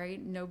I'm sorry,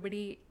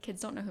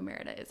 kids don't know who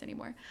Merida is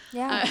anymore.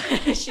 Yeah.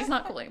 She's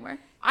not cool anymore.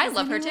 I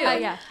love her too.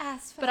 Yeah.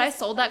 But I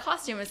sold that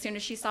costume as soon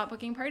as she stopped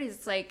booking parties.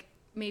 It's like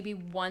maybe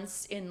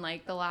once in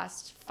like the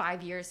last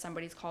 5 years,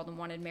 somebody's called and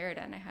wanted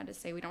Merida, and I had to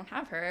say we don't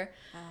have her.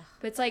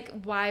 But it's like,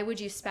 why would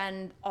you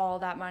spend all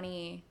that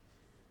money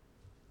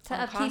to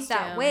on upkeep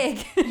that costume.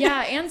 wig.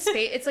 Yeah, and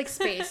space. It's like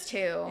space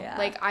too. Yeah.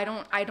 Like I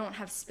don't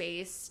have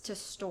space to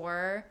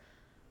store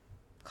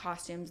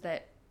costumes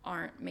that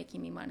aren't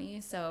making me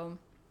money. So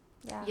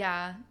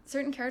yeah,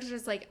 certain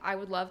characters like I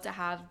would love to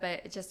have,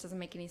 but it just doesn't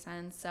make any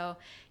sense. So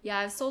yeah,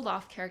 I've sold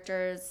off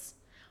characters.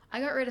 I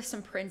got rid of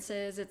some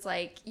princes. It's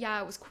like, yeah,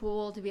 it was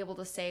cool to be able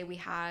to say we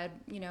had,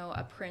 you know,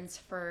 a prince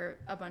for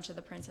a bunch of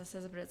the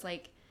princesses, but it's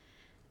like,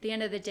 at the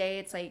end of the day,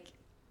 it's like,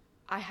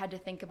 I had to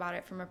think about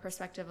it from a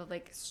perspective of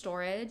like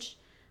storage.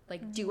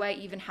 Like, do I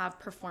even have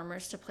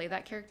performers to play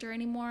that character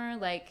anymore?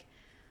 Like,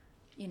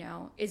 you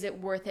know, is it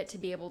worth it to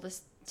be able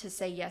to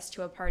say yes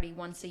to a party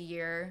once a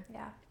year?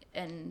 Yeah.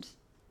 And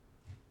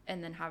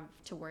then have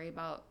to worry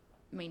about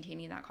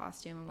maintaining that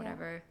costume and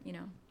whatever, you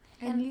know.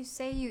 And you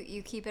say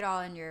you keep it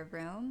all in your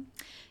room?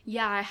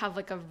 Yeah, I have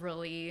like a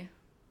really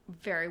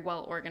very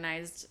well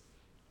organized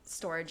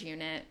storage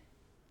unit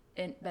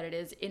but it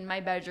is in my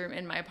bedroom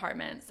in my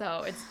apartment.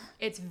 So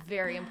it's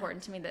very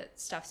important to me that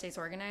stuff stays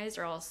organized,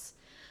 or else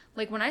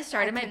like when I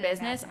started my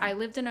business, I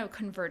lived in a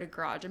converted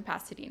garage in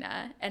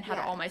Pasadena and had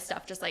all my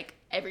stuff just like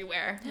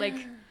everywhere.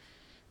 Like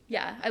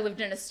yeah, I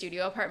lived in a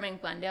studio apartment in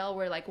Glendale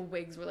where like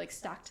wigs were like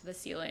stacked to the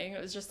ceiling.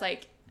 It was just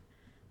like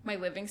my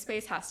living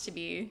space has to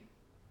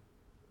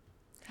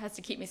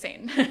keep me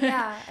sane.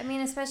 Yeah, I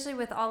mean, especially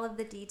with all of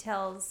the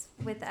details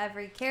with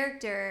every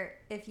character,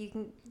 if you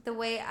can, the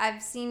way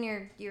I've seen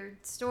your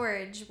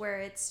storage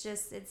where it's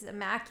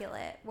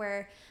immaculate,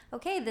 where,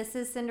 okay, this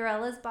is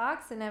Cinderella's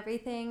box and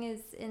everything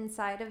is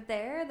inside of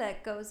there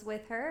that goes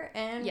with her,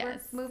 and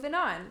we're moving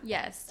on.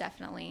 Yes,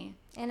 definitely.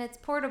 And it's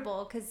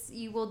portable because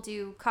you will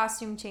do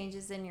costume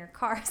changes in your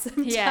car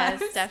sometimes.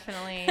 Yes,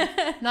 definitely.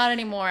 Not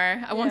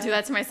anymore. I won't do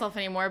that to myself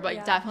anymore,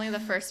 but definitely the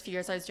first few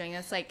years I was doing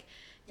this, like,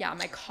 yeah,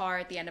 my car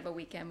at the end of a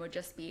weekend would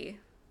just be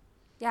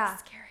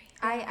scary.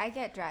 I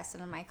get dressed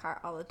in my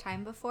car all the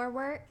time before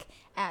work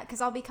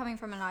because I'll be coming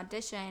from an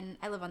audition.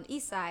 I live on the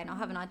east side, and I'll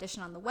have an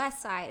audition on the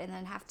west side, and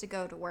then have to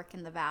go to work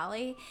in the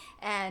valley.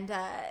 And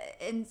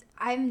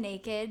I'm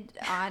naked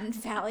on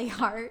Valley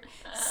Heart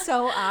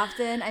so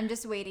often. I'm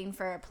just waiting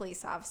for a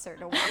police officer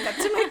to walk up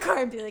to my car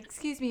and be like,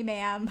 "Excuse me,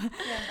 ma'am,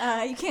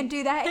 you can't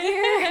do that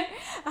here,"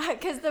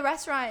 because the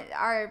restaurant,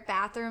 our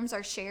bathrooms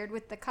are shared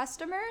with the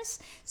customers,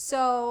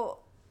 so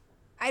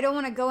I don't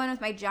want to go in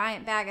with my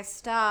giant bag of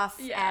stuff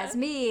as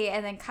me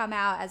and then come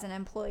out as an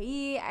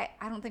employee. I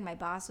don't think my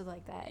boss would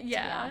like that, to be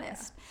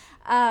honest.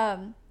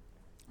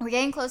 We're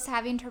getting close to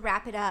having to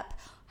wrap it up.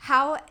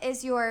 How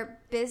is your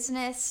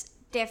business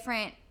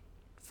different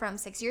from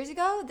 6 years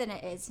ago than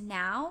it is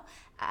now?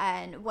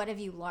 And what have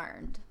you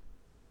learned?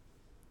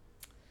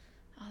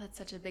 Oh, that's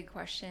such a big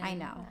question. I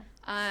know.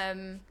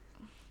 I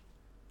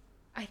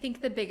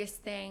think the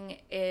biggest thing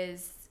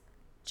is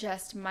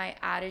just my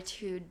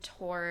attitude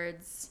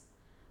towards...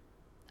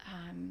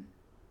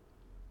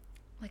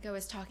 like I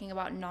was talking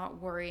about,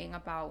 not worrying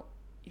about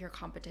your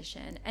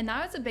competition. And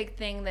that was a big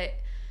thing that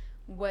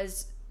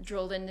was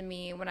drilled into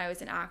me when I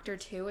was an actor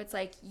too. It's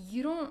like,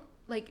 you don't,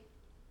 like,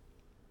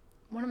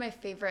 one of my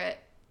favorite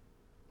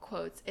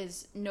quotes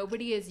is,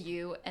 nobody is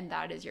you and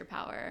that is your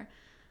power.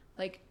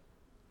 Like,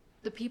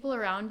 the people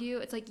around you,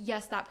 it's like,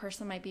 yes, that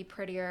person might be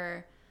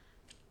prettier.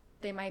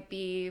 They might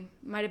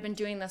have been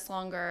doing this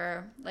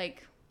longer.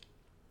 Like,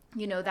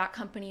 you know, that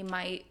company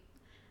might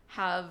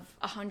have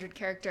 100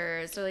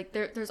 characters, or like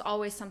there's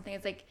always something.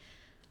 It's like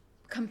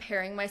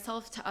comparing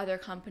myself to other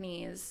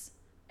companies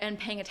and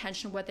paying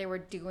attention to what they were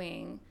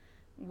doing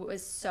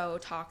was so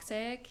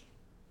toxic.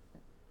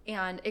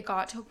 And it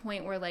got to a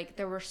point where like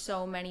there were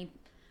so many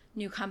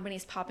new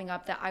companies popping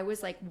up that I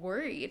was like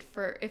worried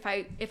for, if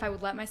I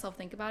would let myself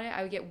think about it,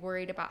 I would get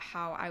worried about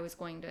how I was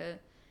going to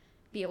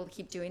be able to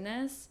keep doing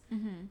this.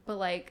 But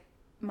like,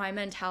 my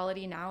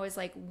mentality now is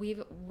like,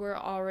 we're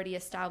already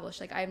established.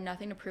 Like, I have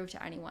nothing to prove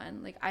to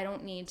anyone. Like, I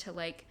don't need to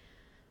like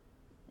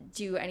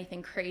do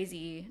anything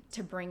crazy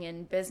to bring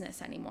in business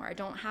anymore. I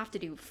don't have to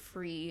do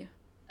free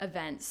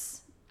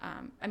events.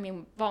 I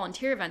mean,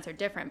 volunteer events are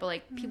different, but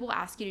like people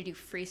ask you to do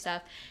free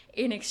stuff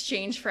in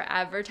exchange for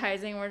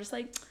advertising. We're just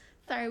like,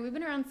 sorry, we've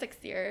been around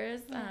 6 years.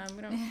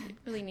 We don't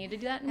really need to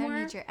do that anymore.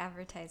 I need your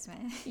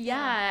advertisement.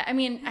 Yeah. I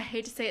mean, I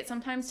hate to say it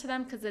sometimes to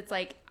them, because it's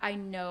like, I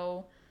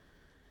know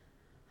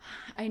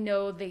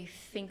they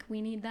think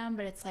we need them,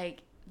 but it's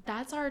like,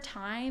 that's our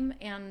time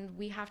and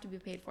we have to be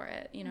paid for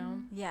it, you know?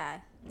 Yeah.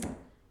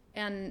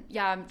 And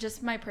yeah,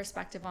 just my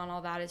perspective on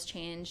all that has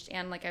changed.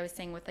 And like I was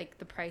saying with like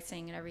the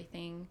pricing and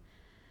everything.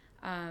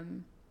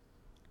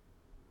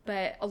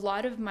 But a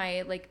lot of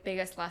my like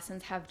biggest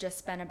lessons have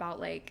just been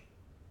about like,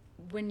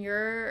 when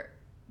you're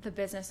the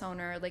business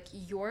owner, like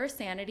your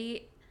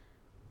sanity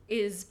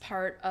is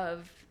part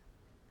of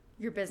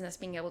your business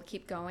being able to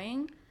keep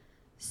going.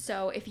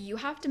 So if you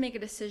have to make a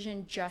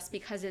decision just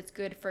because it's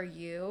good for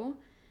you,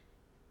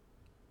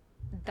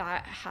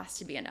 that has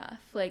to be enough.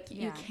 Like,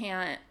 you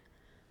can't,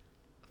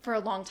 for a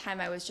long time,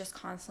 I was just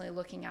constantly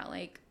looking at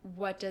like,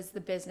 what does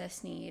the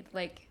business need?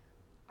 Like,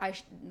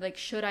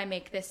 should I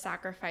make this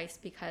sacrifice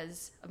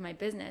because of my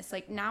business?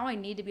 Like, now I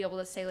need to be able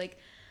to say like,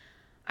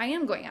 I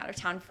am going out of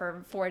town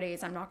for 4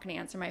 days. I'm not going to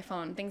answer my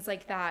phone. Things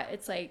like that.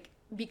 It's like,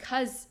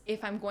 because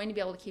if I'm going to be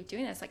able to keep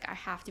doing this, like I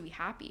have to be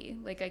happy.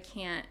 Like I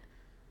can't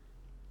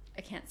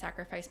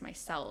sacrifice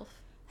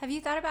myself. Have you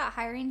thought about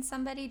hiring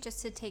somebody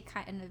just to take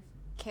kind of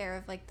care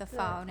of like the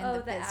phone and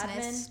the business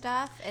admin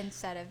stuff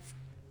instead of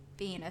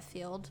being a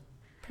field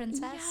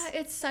princess?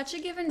 Yeah, it's such a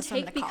give and That's what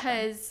I'm take gonna call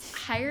them. because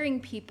hiring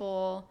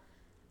people,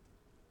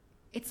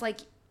 it's like,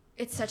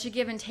 it's such a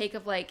give and take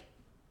of like,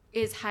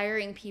 is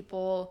hiring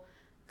people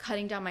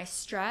cutting down my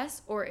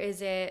stress, or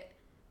is it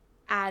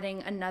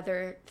adding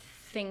another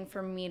thing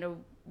for me to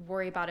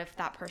worry about if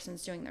that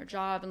person's doing their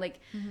job? And like,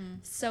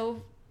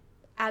 so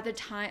at the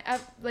time,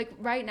 like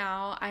right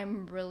now,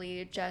 I'm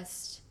really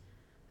just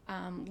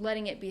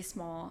letting it be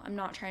small. I'm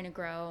not trying to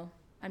grow.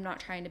 I'm not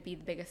trying to be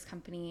the biggest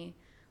company.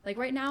 Like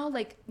right now,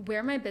 like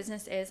where my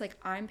business is, like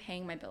I'm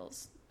paying my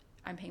bills.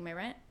 I'm paying my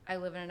rent. I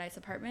live in a nice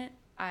apartment.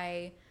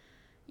 I,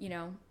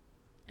 am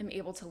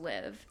able to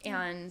live.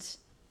 And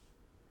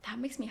that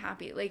makes me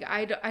happy. Like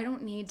I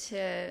don't need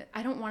to,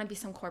 I don't want to be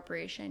some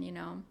corporation,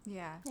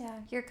 Yeah. Yeah,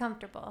 you're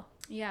comfortable.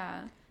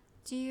 Yeah.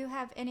 Do you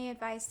have any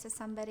advice to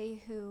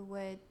somebody who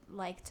would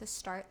like to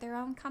start their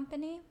own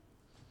company?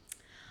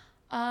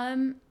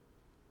 I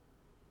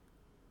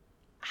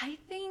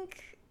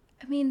think,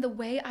 the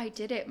way I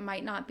did it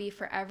might not be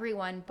for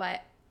everyone,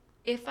 but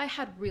if I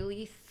had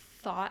really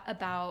thought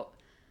about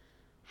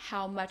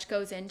how much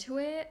goes into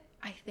it,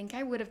 I think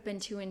I would have been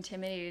too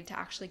intimidated to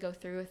actually go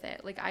through with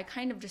it. Like I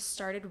kind of just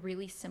started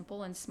really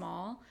simple and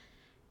small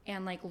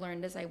and like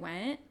learned as I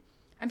went.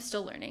 I'm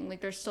still learning.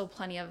 Like there's still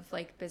plenty of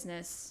like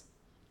business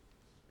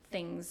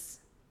things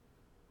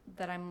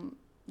that I'm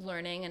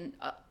learning.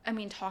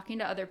 And talking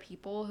to other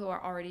people who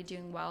are already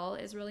doing well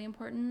is really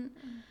important.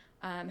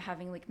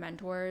 Having like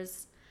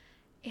mentors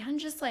and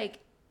just like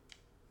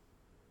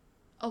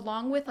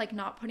along with like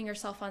not putting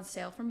yourself on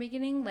sale from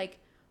beginning, like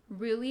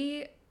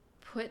really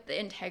put the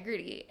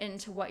integrity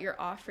into what you're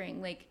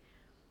offering. Like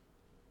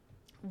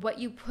what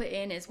you put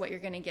in is what you're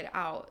going to get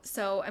out.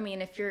 So,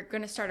 if you're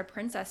going to start a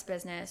princess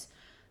business,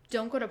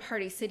 don't go to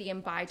Party City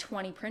and buy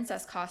 20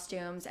 princess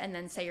costumes and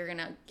then say you're going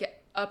to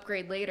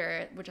upgrade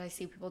later, which I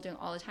see people doing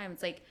all the time.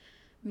 It's like,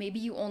 maybe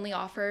you only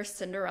offer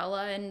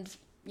Cinderella and,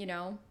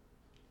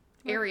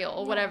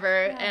 Ariel,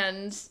 whatever. Yeah.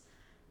 And,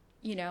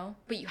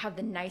 but you have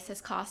the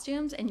nicest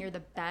costumes and you're the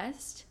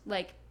best.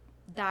 Like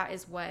that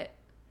is what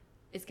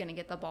is going to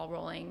get the ball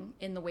rolling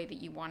in the way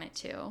that you want it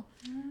to.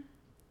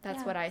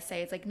 That's what I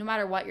say. It's like, no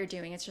matter what you're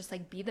doing, it's just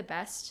like, be the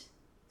best,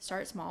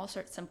 start small,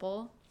 start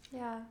simple.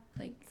 Yeah.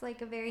 Like It's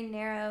like a very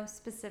narrow,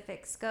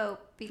 specific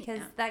scope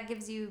because that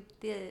gives you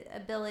the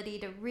ability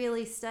to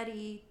really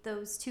study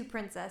those two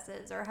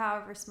princesses or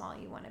however small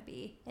you want to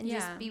be and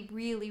just be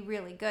really,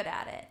 really good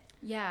at it.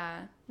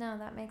 Yeah, No,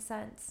 that makes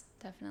sense.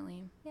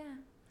 definitely. Yeah.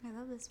 I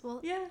love this.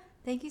 Well,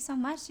 thank you so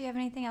much. Do you have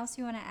anything else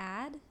you want to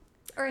add?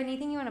 Or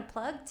anything you want to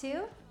plug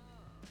too?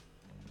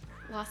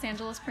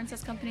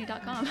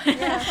 LosAngelesPrincessCompany.com.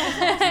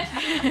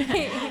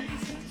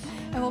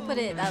 And we'll put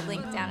that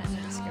link down in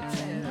the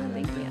description. Oh,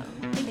 thank you.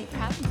 Thank you for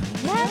having me.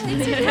 Yeah,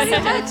 thanks for coming so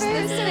much.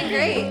 This has been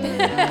great.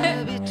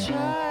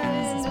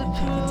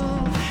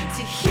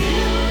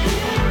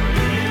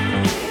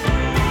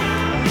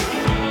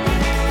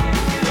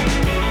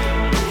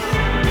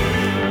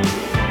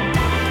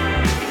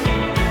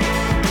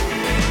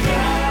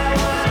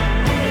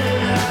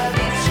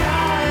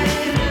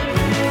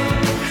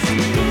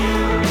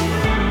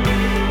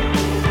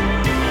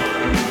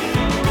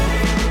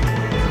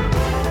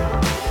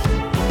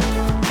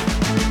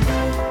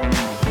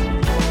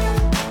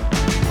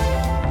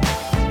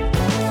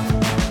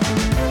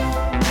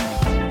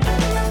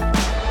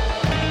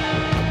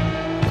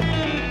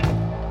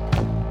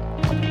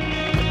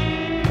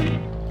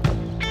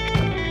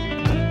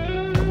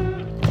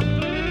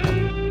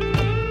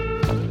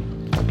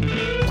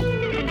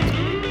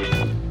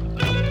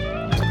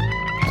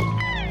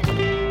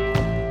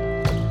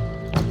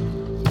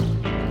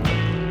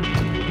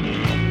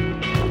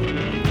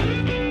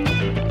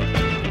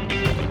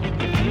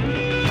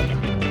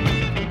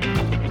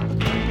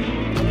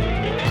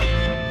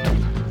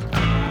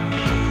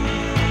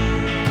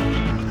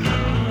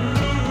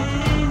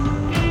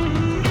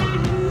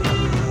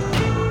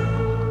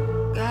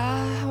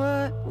 God,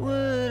 what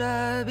would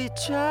I be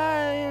trying?